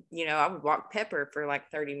 I would walk Pepper for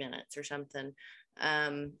like 30 minutes or something.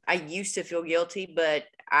 I used to feel guilty, but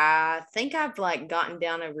I think I've like gotten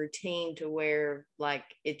down a routine to where like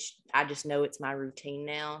I just know it's my routine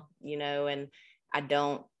now, and I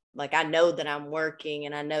don't like, I know that I'm working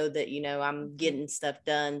and I know that, I'm getting stuff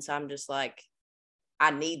done. So I'm just like,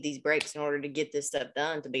 I need these breaks in order to get this stuff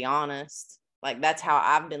done, to be honest. Like that's how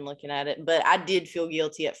I've been looking at it. But I did feel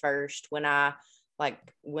guilty at first when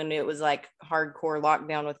it was like hardcore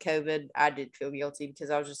lockdown with COVID. I did feel guilty because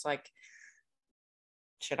I was just like,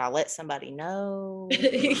 should I let somebody know?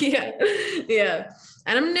 Yeah.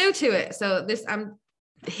 And I'm new to it. So I'm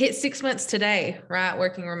hit 6 months today, right?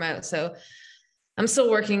 Working remote. So I'm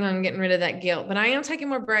still working on getting rid of that guilt, but I am taking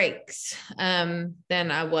more breaks than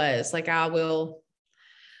I was. Like I will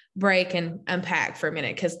break and unpack for a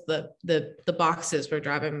minute because the boxes were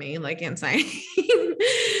driving me like insane.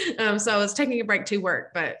 So I was taking a break to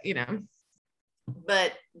work, but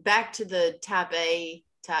But back to the type A,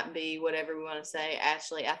 type B, whatever we want to say,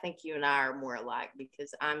 Ashley, I think you and I are more alike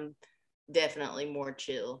because I'm definitely more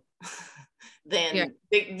chill than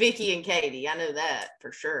Vicky and Katie. I know that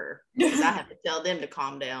for sure because I have to tell them to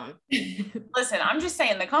calm down. Listen, I'm just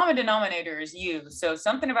saying the common denominator is you. So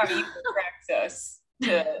something about you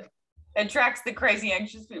attracts the crazy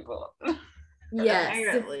anxious people. Yes.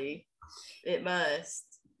 Apparently. It must.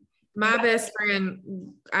 My best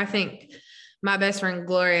friend, I think my best friend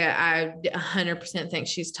Gloria, I 100% think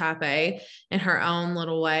she's type A in her own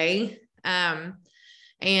little way.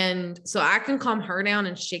 And so I can calm her down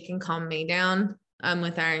and she can calm me down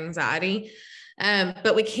with our anxiety.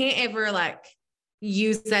 But we can't ever like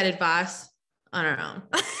use that advice on our own.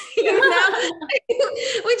 You know?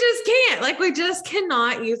 We just can't. Like, we just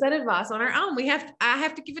cannot use that advice on our own. I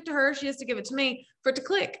have to give it to her. She has to give it to me for it to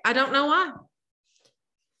click. I don't know why.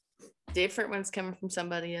 Different ones coming from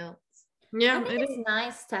somebody else. Yeah, I think it's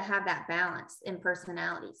nice to have that balance in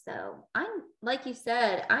personality. So I'm, like you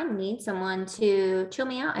said, I need someone to chill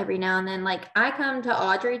me out every now and then. Like, I come to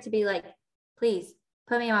Audrey to be like, please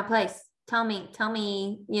put me in my place. Tell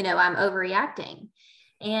me, you know, I'm overreacting.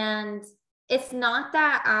 And it's not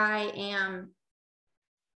that I am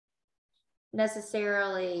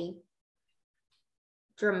necessarily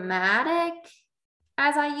dramatic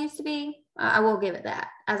as I used to be. I will give it that,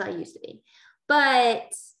 as I used to be.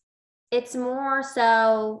 But it's more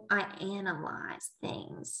so I analyze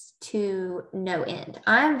things to no end.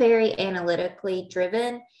 I'm very analytically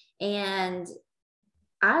driven, and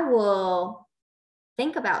I will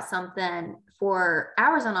think about something for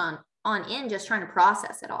hours on end, just trying to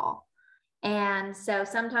process it all. And so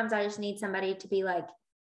sometimes I just need somebody to be like,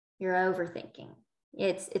 you're overthinking.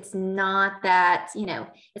 It's not that, you know,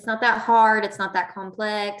 it's not that hard. It's not that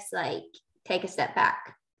complex. Like, take a step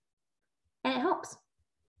back. And it helps.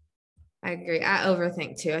 I agree. I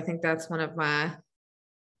overthink too. I think that's one of I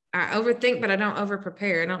overthink, but I don't over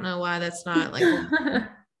prepare. I don't know why that's not like,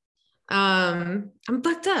 I'm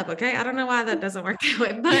fucked up. Okay. I don't know why that doesn't work that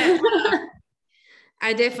way, but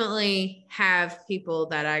I definitely have people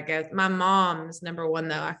that I go, my mom's number one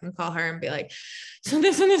though. I can call her and be like, so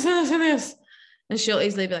this and this and this and this. And she'll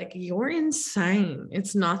easily be like, you're insane.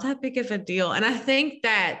 It's not that big of a deal. And I think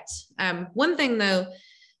that one thing though,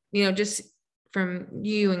 you know, just from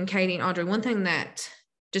you and Katie and Audrey, one thing that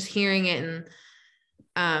just hearing it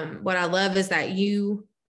and what I love is that you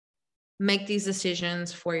make these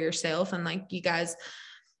decisions for yourself. And like, you guys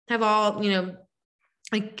have all, you know,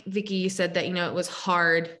 like Vicky, you said that, you know, it was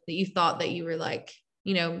hard that you thought that you were like,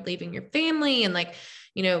 you know, leaving your family and like,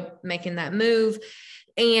 you know, making that move.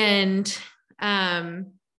 And I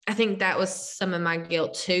think that was some of my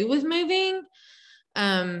guilt too with moving.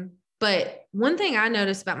 But one thing I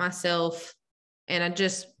noticed about myself, and I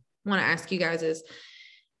just want to ask you guys is,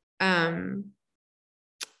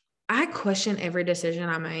 I question every decision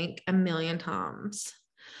I make a million times.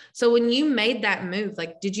 So when you made that move,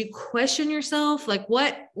 like, did you question yourself? Like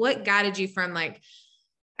what guided you from like,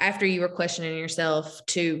 after you were questioning yourself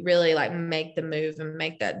to really like make the move and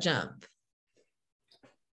make that jump?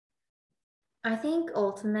 I think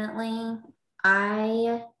ultimately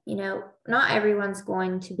you know, not everyone's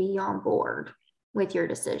going to be on board with your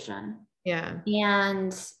decision. Yeah.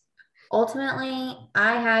 And ultimately,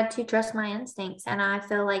 I had to trust my instincts. And I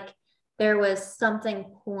feel like there was something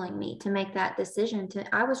pulling me to make that decision.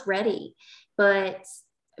 I was ready, but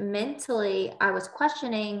mentally I was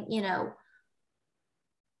questioning, you know,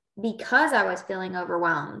 because I was feeling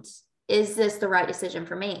overwhelmed, is this the right decision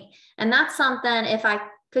for me? And that's something, if I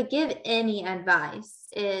could give any advice,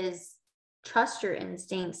 is trust your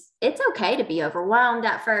instincts. It's okay to be overwhelmed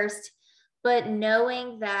at first, but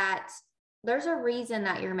knowing that there's a reason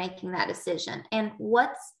that you're making that decision. And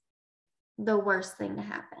what's the worst thing to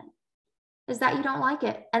happen is that you don't like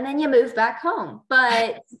it and then you move back home.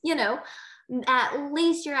 But, you know, at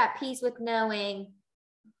least you're at peace with knowing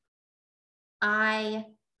I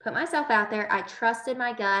put myself out there, I trusted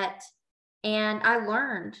my gut, and I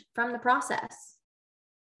learned from the process.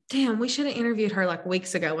 Damn, we should have interviewed her like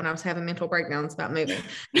weeks ago when I was having mental breakdowns about moving.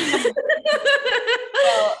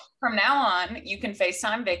 Well, from now on, you can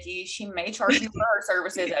FaceTime Vicky. She may charge you for her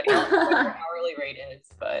services. I don't know what her hourly rate is,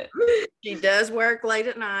 but she does work late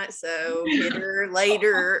at night, so hit her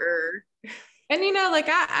later. And, you know, like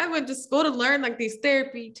I went to school to learn like these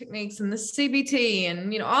therapy techniques and the CBT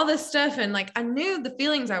and, you know, all this stuff. And like, I knew the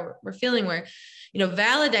feelings I were feeling were, you know,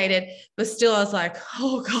 validated, but still I was like,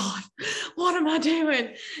 oh God, what am I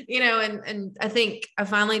doing? You know, and I think I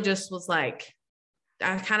finally just was like,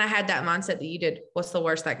 I kind of had that mindset that you did. What's the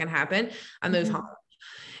worst that can happen? I move home.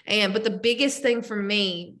 But the biggest thing for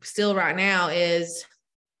me still right now is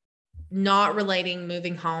not relating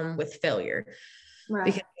moving home with failure. Right.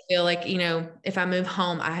 Because I feel like, you know, if I move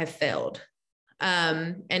home, I have failed.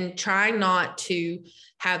 And trying not to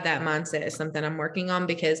have that mindset is something I'm working on,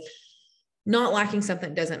 because not liking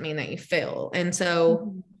something doesn't mean that you fail. And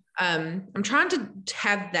so I'm trying to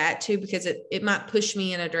have that too, because it might push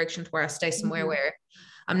me in a direction to where I stay somewhere where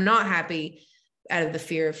I'm not happy. out of the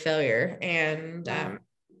fear of failure. And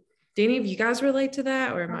do any of you guys relate to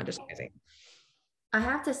that, or am I just crazy? I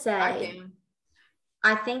have to say,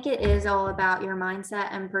 I think it is all about your mindset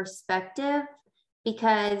and perspective,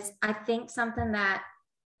 because I think something that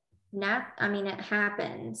it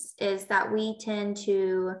happens is that we tend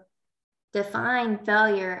to define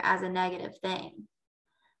failure as a negative thing.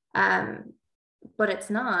 But it's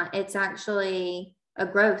not. It's actually a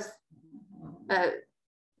growth, a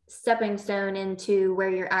stepping stone into where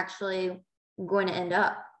you're actually going to end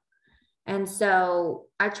up. And so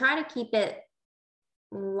I try to keep it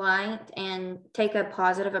light and take a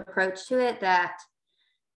positive approach to it, that,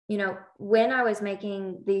 you know, when I was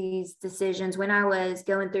making these decisions, when I was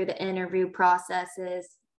going through the interview processes,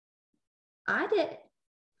 I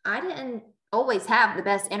didn't always have the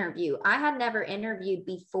best interview. I had never interviewed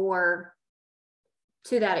before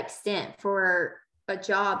to that extent for a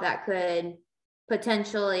job that could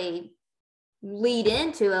potentially lead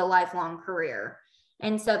into a lifelong career.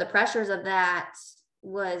 And so the pressures of that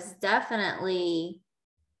was definitely,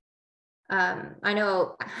 I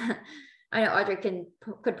know Audrey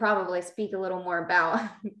could probably speak a little more about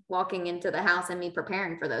walking into the house and me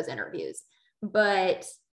preparing for those interviews, but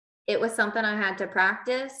it was something I had to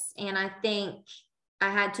practice. And I think I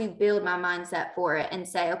had to build my mindset for it and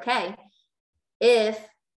say, okay, if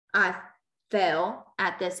I fail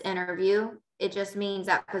at this interview, it just means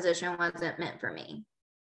that position wasn't meant for me.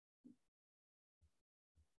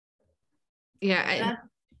 Yeah.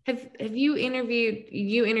 Have you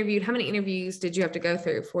interviewed, how many interviews did you have to go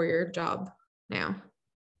through for your job now?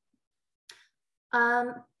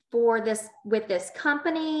 With this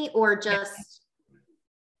company, or just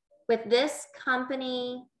with this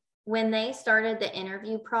company, when they started the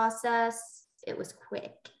interview process, it was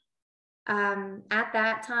quick. At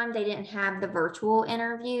that time, they didn't have the virtual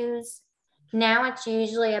interviews. Now it's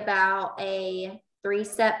usually about a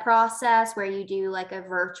 3-step process where you do like a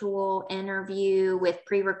virtual interview with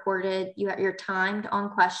pre-recorded, you're timed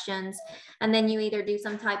on questions, and then you either do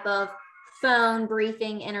some type of phone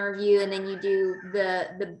briefing interview, and then you do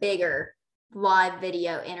the bigger live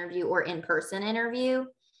video interview or in-person interview.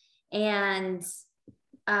 And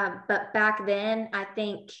but back then, I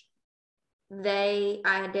think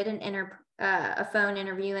I did a phone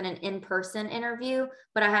interview and an in-person interview,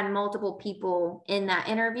 but I had multiple people in that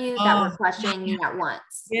interview that were questioning me at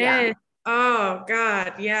once. Yes. Yeah. Oh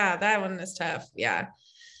God. Yeah. That one is tough. Yeah.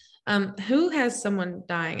 Who has someone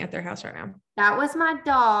dying at their house right now? That was my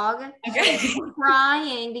dog. Okay. She was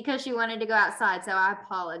crying because she wanted to go outside. So I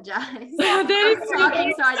apologize. That is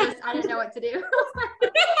talking, so I didn't know what to do.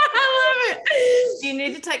 I love it. You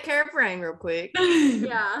need to take care of Rain real quick.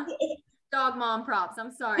 Yeah. Dog mom props.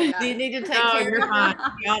 I'm sorry, guys. Do you need to take care of her?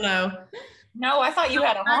 Y'all know. No, I thought you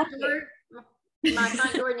had a honk. My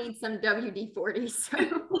front door needs some WD-40.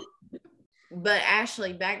 So. But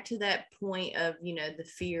Ashley, back to that point of, you know, the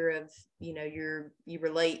fear of, you know, you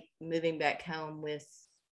relate moving back home with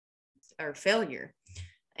or failure.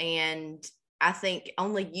 And I think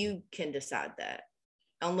only you can decide that.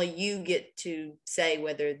 Only you get to say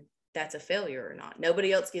whether that's a failure or not.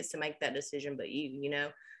 Nobody else gets to make that decision but you know?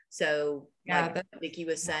 So yeah, like Vicki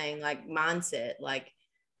was saying, like mindset, like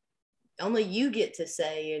only you get to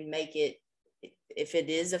say and make it, if it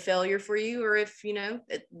is a failure for you, or if, you know,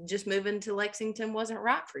 just moving to Lexington wasn't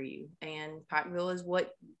right for you, and Pikeville is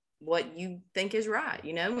what you think is right,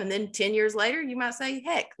 you know, and then 10 years later, you might say,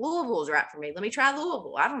 heck, Louisville is right for me. Let me try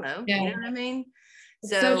Louisville. I don't know. Yeah. You know what I mean?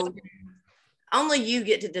 So only you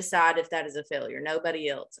get to decide if that is a failure. Nobody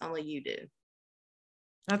else, only you do.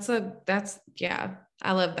 Yeah,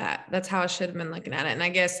 I love that. That's how I should have been looking at it. And I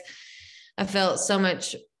guess I felt so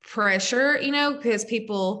much pressure, you know, because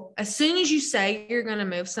people, as soon as you say you're going to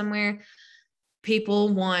move somewhere, people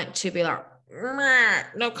want to be like,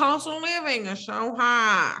 the cost of living is so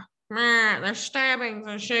high. There's stabbings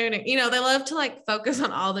and shooting. You know, they love to like focus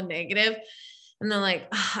on all the negative. And they're like,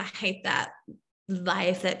 oh, I hate that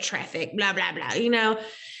life, that traffic, blah, blah, blah, you know?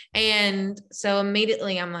 And so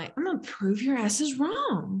immediately I'm like, I'm going to prove your ass is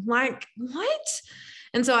wrong. Like, what?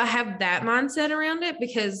 And so I have that mindset around it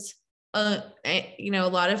because, you know, a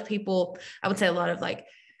lot of people, I would say a lot of like,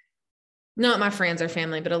 not my friends or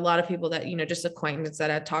family, but a lot of people that, you know, just acquaintances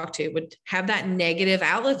that I talk to would have that negative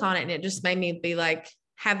outlook on it. And it just made me be like,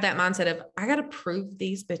 have that mindset of, I got to prove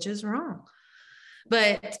these bitches wrong.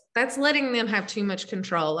 But that's letting them have too much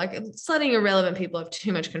control. Like it's letting irrelevant people have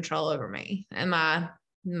too much control over me and my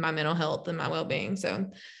mental health and my well-being.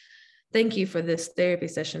 So thank you for this therapy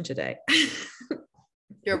session today.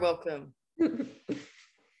 You're welcome.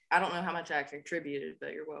 I don't know how much I contributed,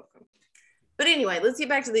 but you're welcome. But anyway, let's get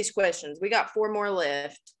back to these questions. We got 4 more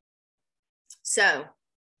left. So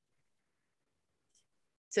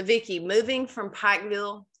Vicki, moving from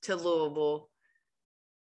Pikeville to Louisville,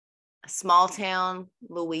 a small town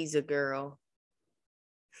Louisa girl,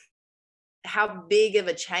 how big of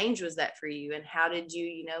a change was that for you, and how did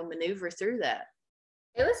you maneuver through that?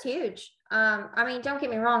 It was huge. I mean, don't get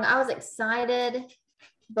me wrong, I was excited,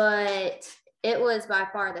 but it was by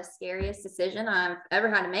far the scariest decision I've ever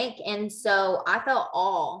had to make. And so I felt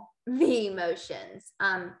all the emotions.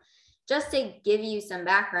 Just to give you some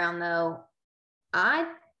background though, I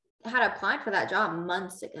had applied for that job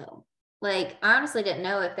months ago. Like, I honestly didn't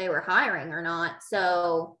know if they were hiring or not.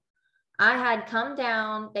 So I had come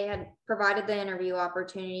down, they had provided the interview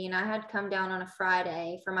opportunity, and I had come down on a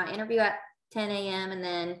Friday for my interview at 10 a.m. And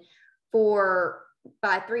then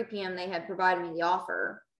by 3 p.m., they had provided me the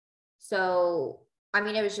offer. So, I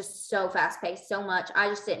mean, it was just so fast paced, so much. I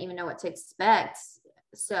just didn't even know what to expect.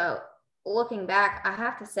 So looking back, I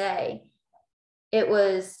have to say it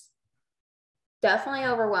was definitely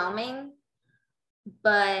overwhelming,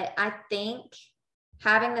 but I think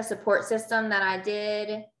having the support system that I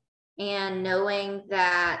did and knowing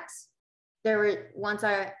that once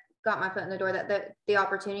I got my foot in the door, that the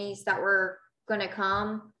opportunities that were going to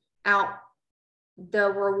come out,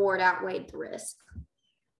 the reward outweighed the risk.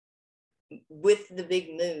 With the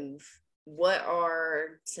big move, what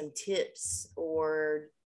are some tips or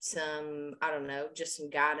some, I don't know, just some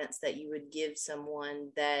guidance that you would give someone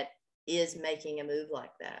that is making a move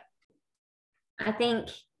like that? I think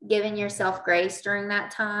giving yourself grace during that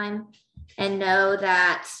time, and know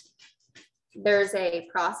that there's a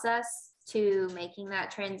process to making that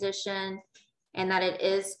transition, and that it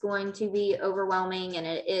is going to be overwhelming,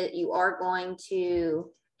 and you are going to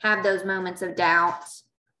have those moments of doubt,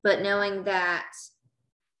 but knowing that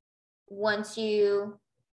once you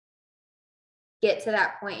get to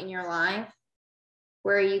that point in your life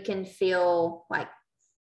where you can feel like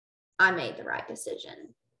I made the right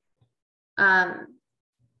decision,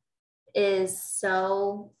 is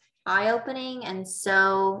so eye-opening and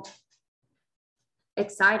so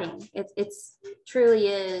exciting. It's truly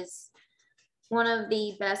is one of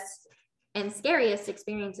the best and scariest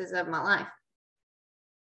experiences of my life.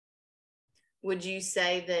 Would you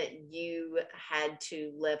say that you had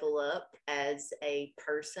to level up as a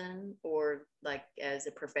person or like as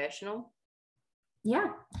a professional?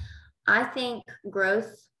 Yeah, I think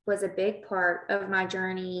growth was a big part of my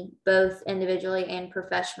journey, both individually and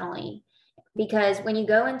professionally, because when you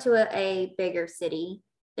go into a bigger city,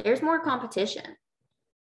 there's more competition.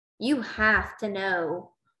 You have to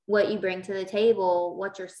know what you bring to the table,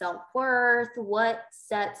 what's your self-worth, what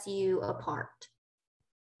sets you apart.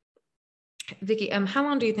 Vicki, how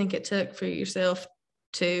long do you think it took for yourself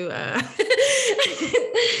to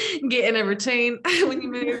get in a routine when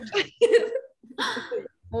you moved?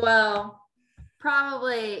 Well,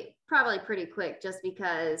 probably pretty quick, just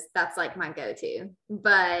because that's like my go-to.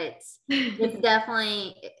 But it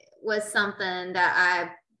definitely was something that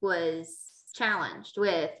I was challenged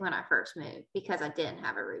with when I first moved, because I didn't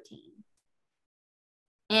have a routine.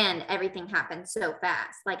 And everything happened so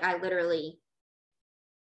fast. Like, I literally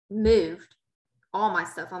moved all my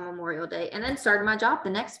stuff on Memorial Day and then started my job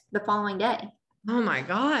the following day. Oh my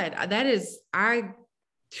God. That is, I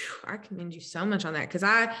commend you so much on that, because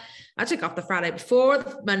I took off the Friday before,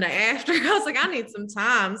 the Monday after. I was like, I need some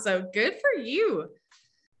time. So good for you.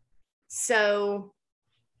 So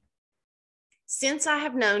since I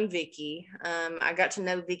have known Vicki, I got to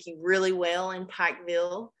know Vicki really well in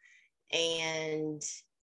Pikeville, and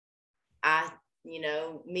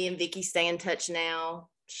me and Vicki stay in touch now.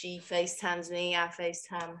 She FaceTimes me, I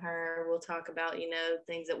FaceTime her. We'll talk about,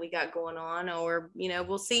 things that we got going on, or,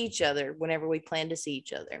 we'll see each other whenever we plan to see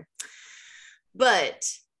each other. But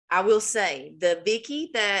I will say the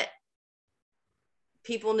Vicki that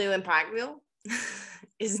people knew in Pikeville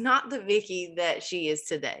is not the Vicki that she is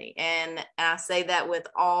today. And I say that with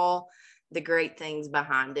all the great things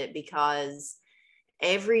behind it, because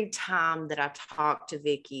every time that I talk to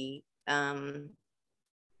Vicki,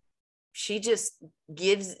 she just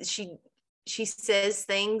she says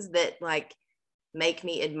things that like make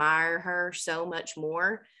me admire her so much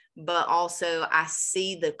more, but also I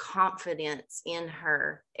see the confidence in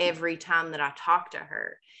her every time that I talk to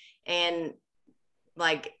her. And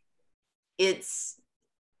like, I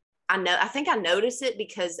think I notice it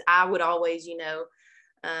because I would always, me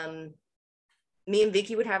and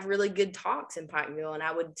Vicki would have really good talks in Pikeville, and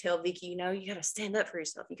I would tell Vicki, you got to stand up for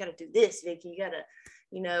yourself. You got to do this, Vicki. You got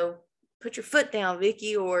to, put your foot down,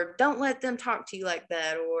 Vicki, or don't let them talk to you like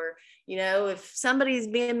that. Or, if somebody's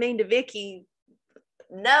being mean to Vicki,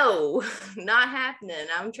 no, not happening.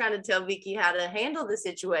 I'm trying to tell Vicky how to handle the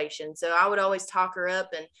situation. So I would always talk her up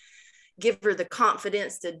and give her the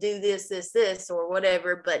confidence to do this, or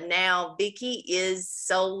whatever. But now Vicky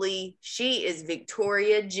she is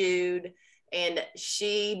Victoria Jude, and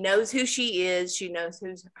she knows who she is. She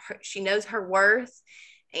knows her worth,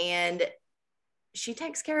 and she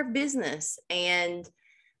takes care of business. And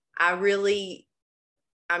I'm really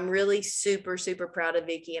super, super proud of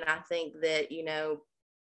Vicky. And I think that,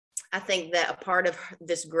 a part of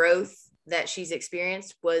this growth that she's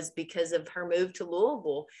experienced was because of her move to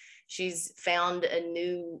Louisville. She's found a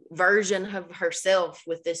new version of herself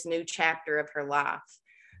with this new chapter of her life.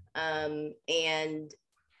 And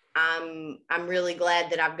I'm really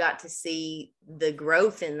glad that I've got to see the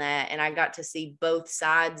growth in that. And I got to see both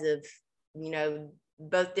sides of,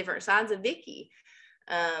 both different sides of Vicky.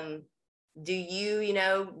 Do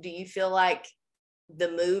you feel like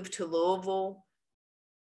the move to Louisville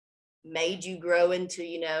made you grow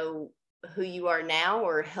into, who you are now,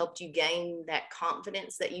 or helped you gain that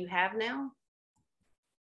confidence that you have now?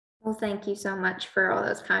 Well, thank you so much for all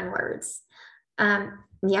those kind words.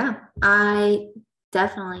 Yeah, I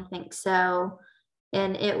definitely think so.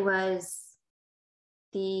 And it was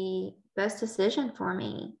the best decision for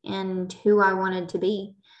me and who I wanted to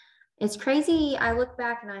be. It's crazy. I look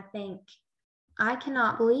back and I think, I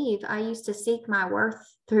cannot believe I used to seek my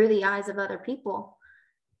worth through the eyes of other people,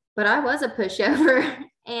 but I was a pushover.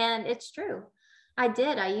 And it's true. I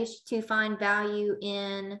did. I used to find value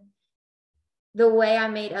in the way I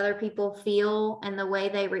made other people feel and the way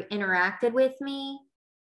they interacted with me.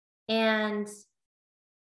 And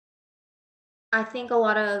I think a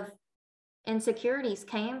lot of insecurities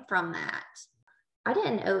came from that. I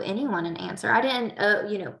didn't owe anyone an answer. I didn't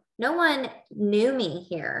owe, no one knew me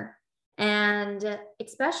here. And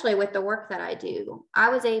especially with the work that I do, I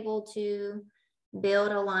was able to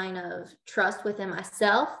build a line of trust within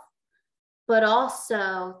myself, but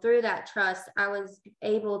also through that trust, I was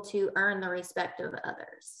able to earn the respect of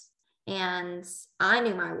others. And I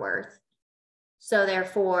knew my worth. So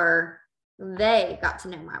therefore, they got to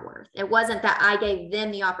know my worth. It wasn't that I gave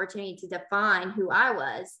them the opportunity to define who I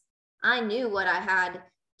was. I knew what I had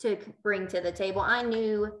to bring to the table. I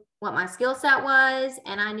knew what my skill set was,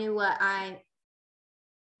 and I knew what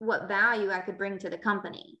value I could bring to the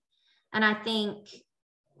company. And I think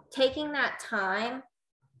taking that time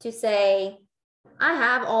to say, I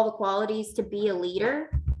have all the qualities to be a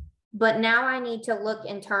leader, but now I need to look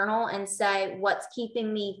internal and say, what's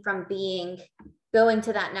keeping me from going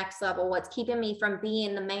to that next level? What's keeping me from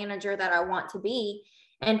being the manager that I want to be?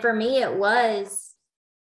 And for me, it was,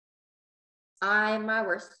 I'm my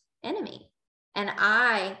worst enemy. And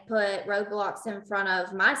I put roadblocks in front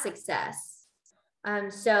of my success.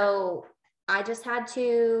 So I just had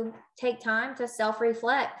to take time to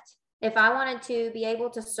self-reflect. If I wanted to be able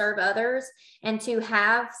to serve others and to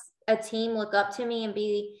have a team look up to me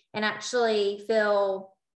and actually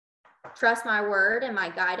trust my word and my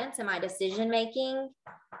guidance and my decision making,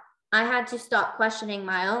 I had to stop questioning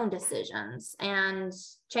my own decisions and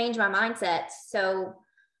change my mindset. So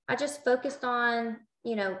I just focused on,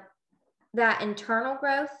 that internal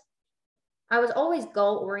growth. I was always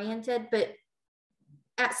goal oriented, but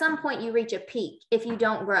at some point you reach a peak if you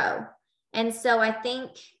don't grow. And so I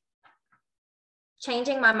think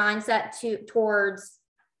changing my mindset towards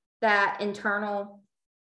that internal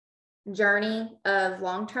journey of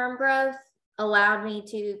long-term growth allowed me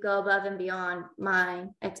to go above and beyond my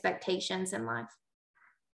expectations in life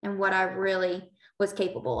and what I really was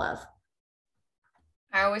capable of.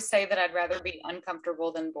 I always say that I'd rather be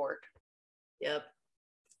uncomfortable than bored. Yep.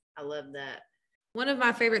 I love that. One of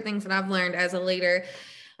my favorite things that I've learned as a leader,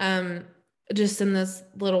 just in this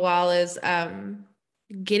little while, is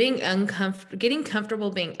getting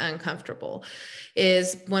comfortable being uncomfortable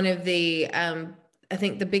is one of the, I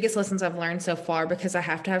think the biggest lessons I've learned so far, because I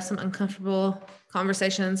have to have some uncomfortable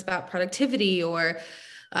conversations about productivity or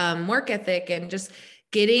work ethic, and just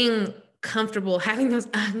getting comfortable, having those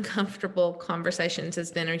uncomfortable conversations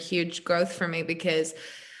has been a huge growth for me, because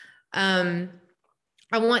I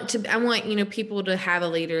want, people to have a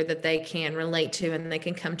leader that they can relate to and they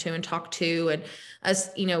can come to and talk to, and us,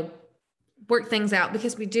 work things out,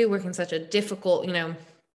 because we do work in such a difficult,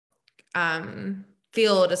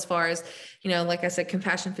 field as far as, like I said,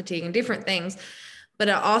 compassion fatigue and different things. But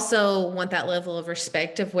I also want that level of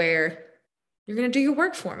respect of where you're going to do your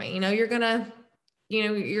work for me. You're going to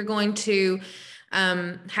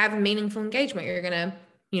have a meaningful engagement. You're going to,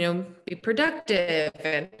 be productive,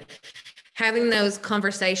 and having those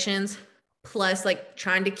conversations, plus like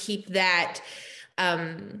trying to keep that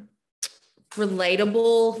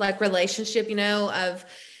relatable, like relationship, of,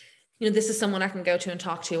 this is someone I can go to and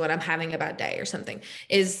talk to when I'm having a bad day or something.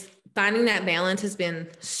 Is finding that balance has been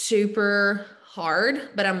super hard,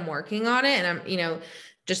 but I'm working on it. And I'm,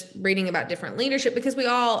 just reading about different leadership, because we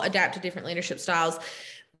all adapt to different leadership styles.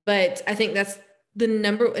 But I think that's the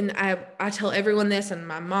number. And I tell everyone this, and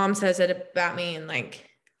my mom says it about me. And like,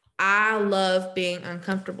 I love being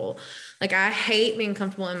uncomfortable. Like, I hate being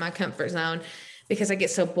comfortable in my comfort zone because I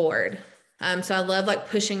get so bored. So I love like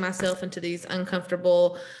pushing myself into these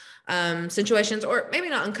uncomfortable situations, or maybe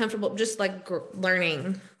not uncomfortable, just like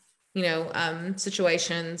learning,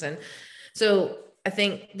 situations. And so I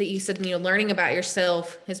think that you said, learning about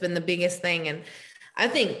yourself has been the biggest thing. And I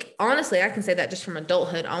think, honestly, I can say that just from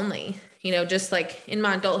adulthood only, just like in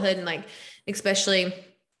my adulthood, and like, especially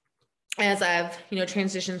as I've,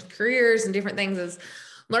 transitioned careers and different things, is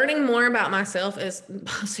learning more about myself is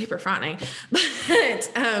super frightening,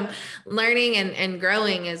 but learning and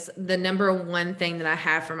growing is the number one thing that I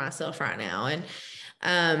have for myself right now.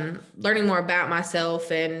 And learning more about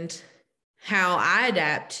myself and how I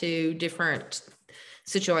adapt to different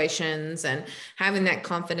situations, and having that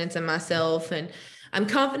confidence in myself. And I'm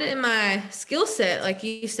confident in my skill set. Like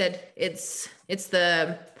you said, it's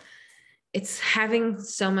having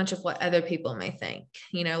so much of what other people may think,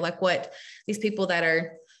 like what these people that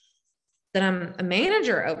I'm a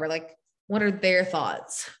manager over, like, what are their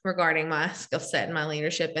thoughts regarding my skill set and my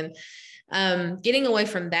leadership? And getting away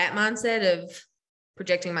from that mindset of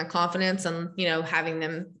projecting my confidence and, having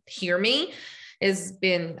them hear me has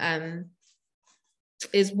been,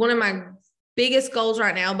 is one of my biggest goals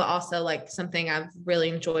right now, but also like something I've really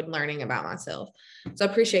enjoyed learning about myself. So I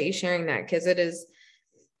appreciate you sharing that, because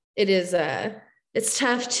it's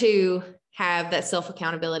tough to have that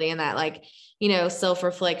self-accountability and that, like,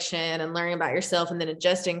 self-reflection and learning about yourself, and then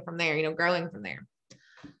adjusting from there, growing from there.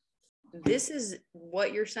 This is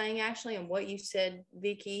what you're saying, Ashley, and what you said,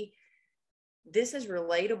 Vicki. This is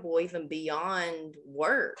relatable even beyond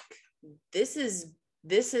work. This is,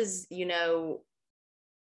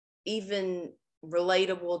 even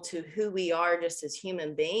relatable to who we are just as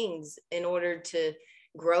human beings, in order to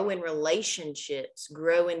grow in relationships,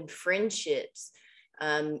 grow in friendships,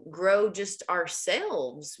 grow just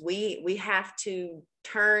ourselves. We have to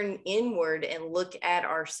turn inward and look at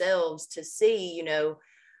ourselves to see,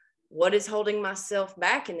 what is holding myself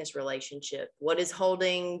back in this relationship? What is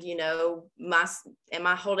holding, am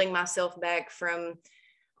I holding myself back from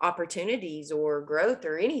opportunities or growth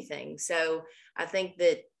or anything? So I think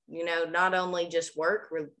that, not only just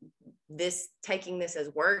work, taking this as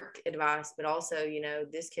work advice, but also,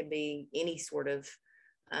 this could be any sort of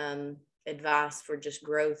advice for just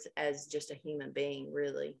growth as just a human being,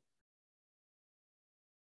 really.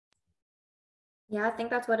 Yeah, I think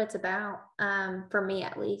that's what it's about. For me,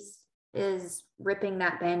 at least, is ripping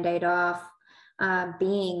that Band-Aid off,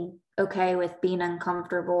 being okay with being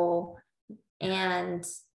uncomfortable, and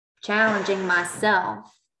challenging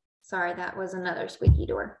myself. Sorry, that was another squeaky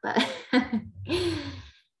door, but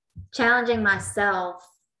challenging myself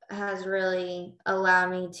has really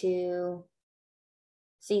allowed me to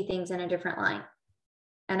see things in a different light.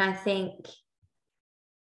 And I think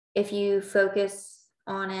if you focus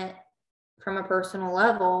on it from a personal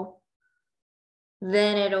level,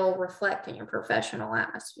 then it'll reflect in your professional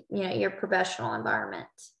atmosphere, your professional environment.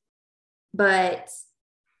 But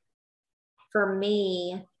for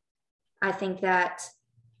me, I think that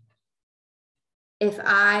if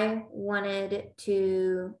I wanted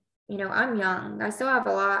to, I'm young, I still have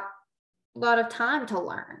a lot of time to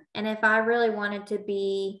learn. And if I really wanted to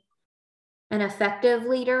be an effective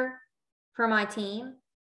leader for my team,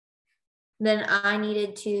 then I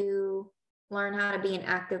needed to learn how to be an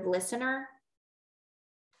active listener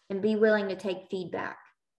and be willing to take feedback,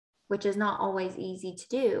 which is not always easy to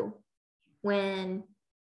do when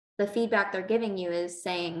the feedback they're giving you is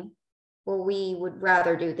saying, well, we would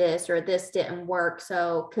rather do this, or this didn't work,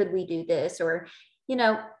 so could we do this? Or,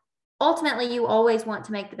 ultimately you always want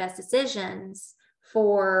to make the best decisions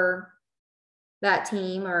for that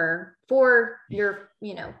team or for your,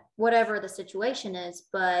 whatever the situation is.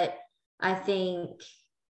 But I think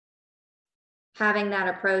having that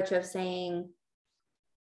approach of saying,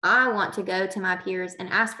 I want to go to my peers and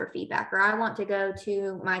ask for feedback, or I want to go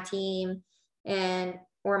to my team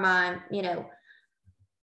or my,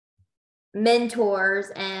 mentors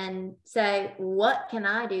and say, what can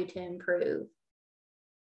I do to improve?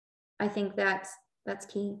 I think that's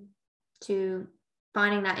key to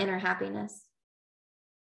finding that inner happiness.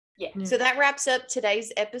 Yeah. So that wraps up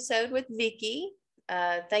today's episode with Vicki.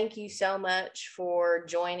 Thank you so much for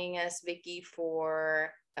joining us, Vicki,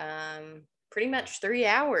 for pretty much 3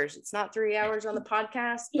 hours. It's not 3 hours on the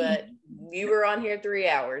podcast, but you were on here 3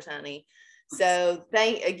 hours, honey. So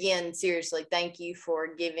seriously, thank you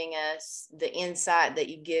for giving us the insight that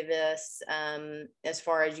you give us, as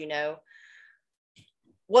far as,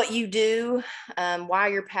 what you do, why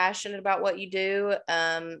you're passionate about what you do,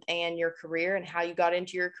 and your career and how you got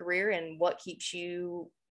into your career and what keeps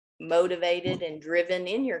you motivated and driven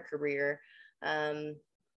in your career. And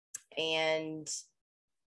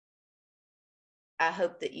I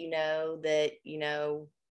hope that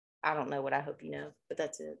I don't know what I hope you know, but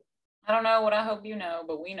that's it. I don't know what I hope you know,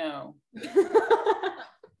 but we know.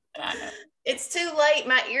 I know. It's too late.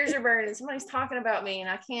 My ears are burning. Somebody's talking about me and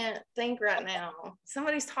I can't think right now.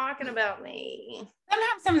 Somebody's talking about me.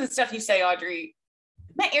 Sometimes some of the stuff you say, Audrey,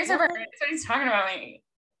 my ears are burning. Somebody's talking about me.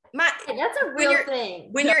 That's a real thing.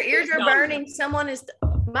 When your ears are burning, someone is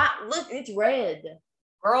look, it's red.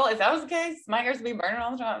 Girl, if that was the case, my ears would be burning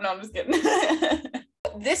all the time. No, I'm just kidding.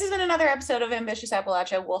 This has been another episode of Ambitious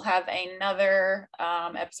Appalachia. We'll have another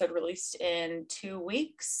episode released in 2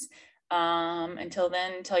 weeks. Until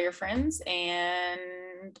then, tell your friends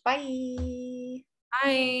and bye.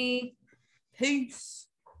 Bye. Peace.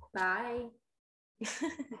 Bye.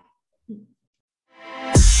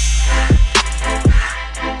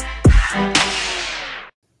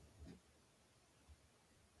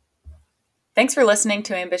 Thanks for listening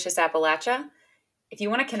to Ambitious Appalachia. If you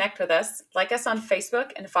want to connect with us, like us on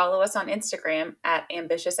Facebook and follow us on Instagram at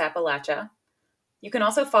Ambitious Appalachia. You can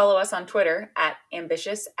also follow us on Twitter at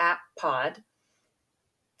AmbitiousAppPod.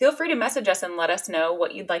 Feel free to message us and let us know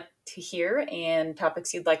what you'd like to hear and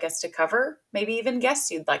topics you'd like us to cover, maybe even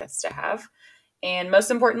guests you'd like us to have. And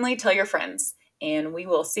most importantly, tell your friends. And we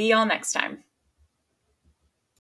will see y'all next time.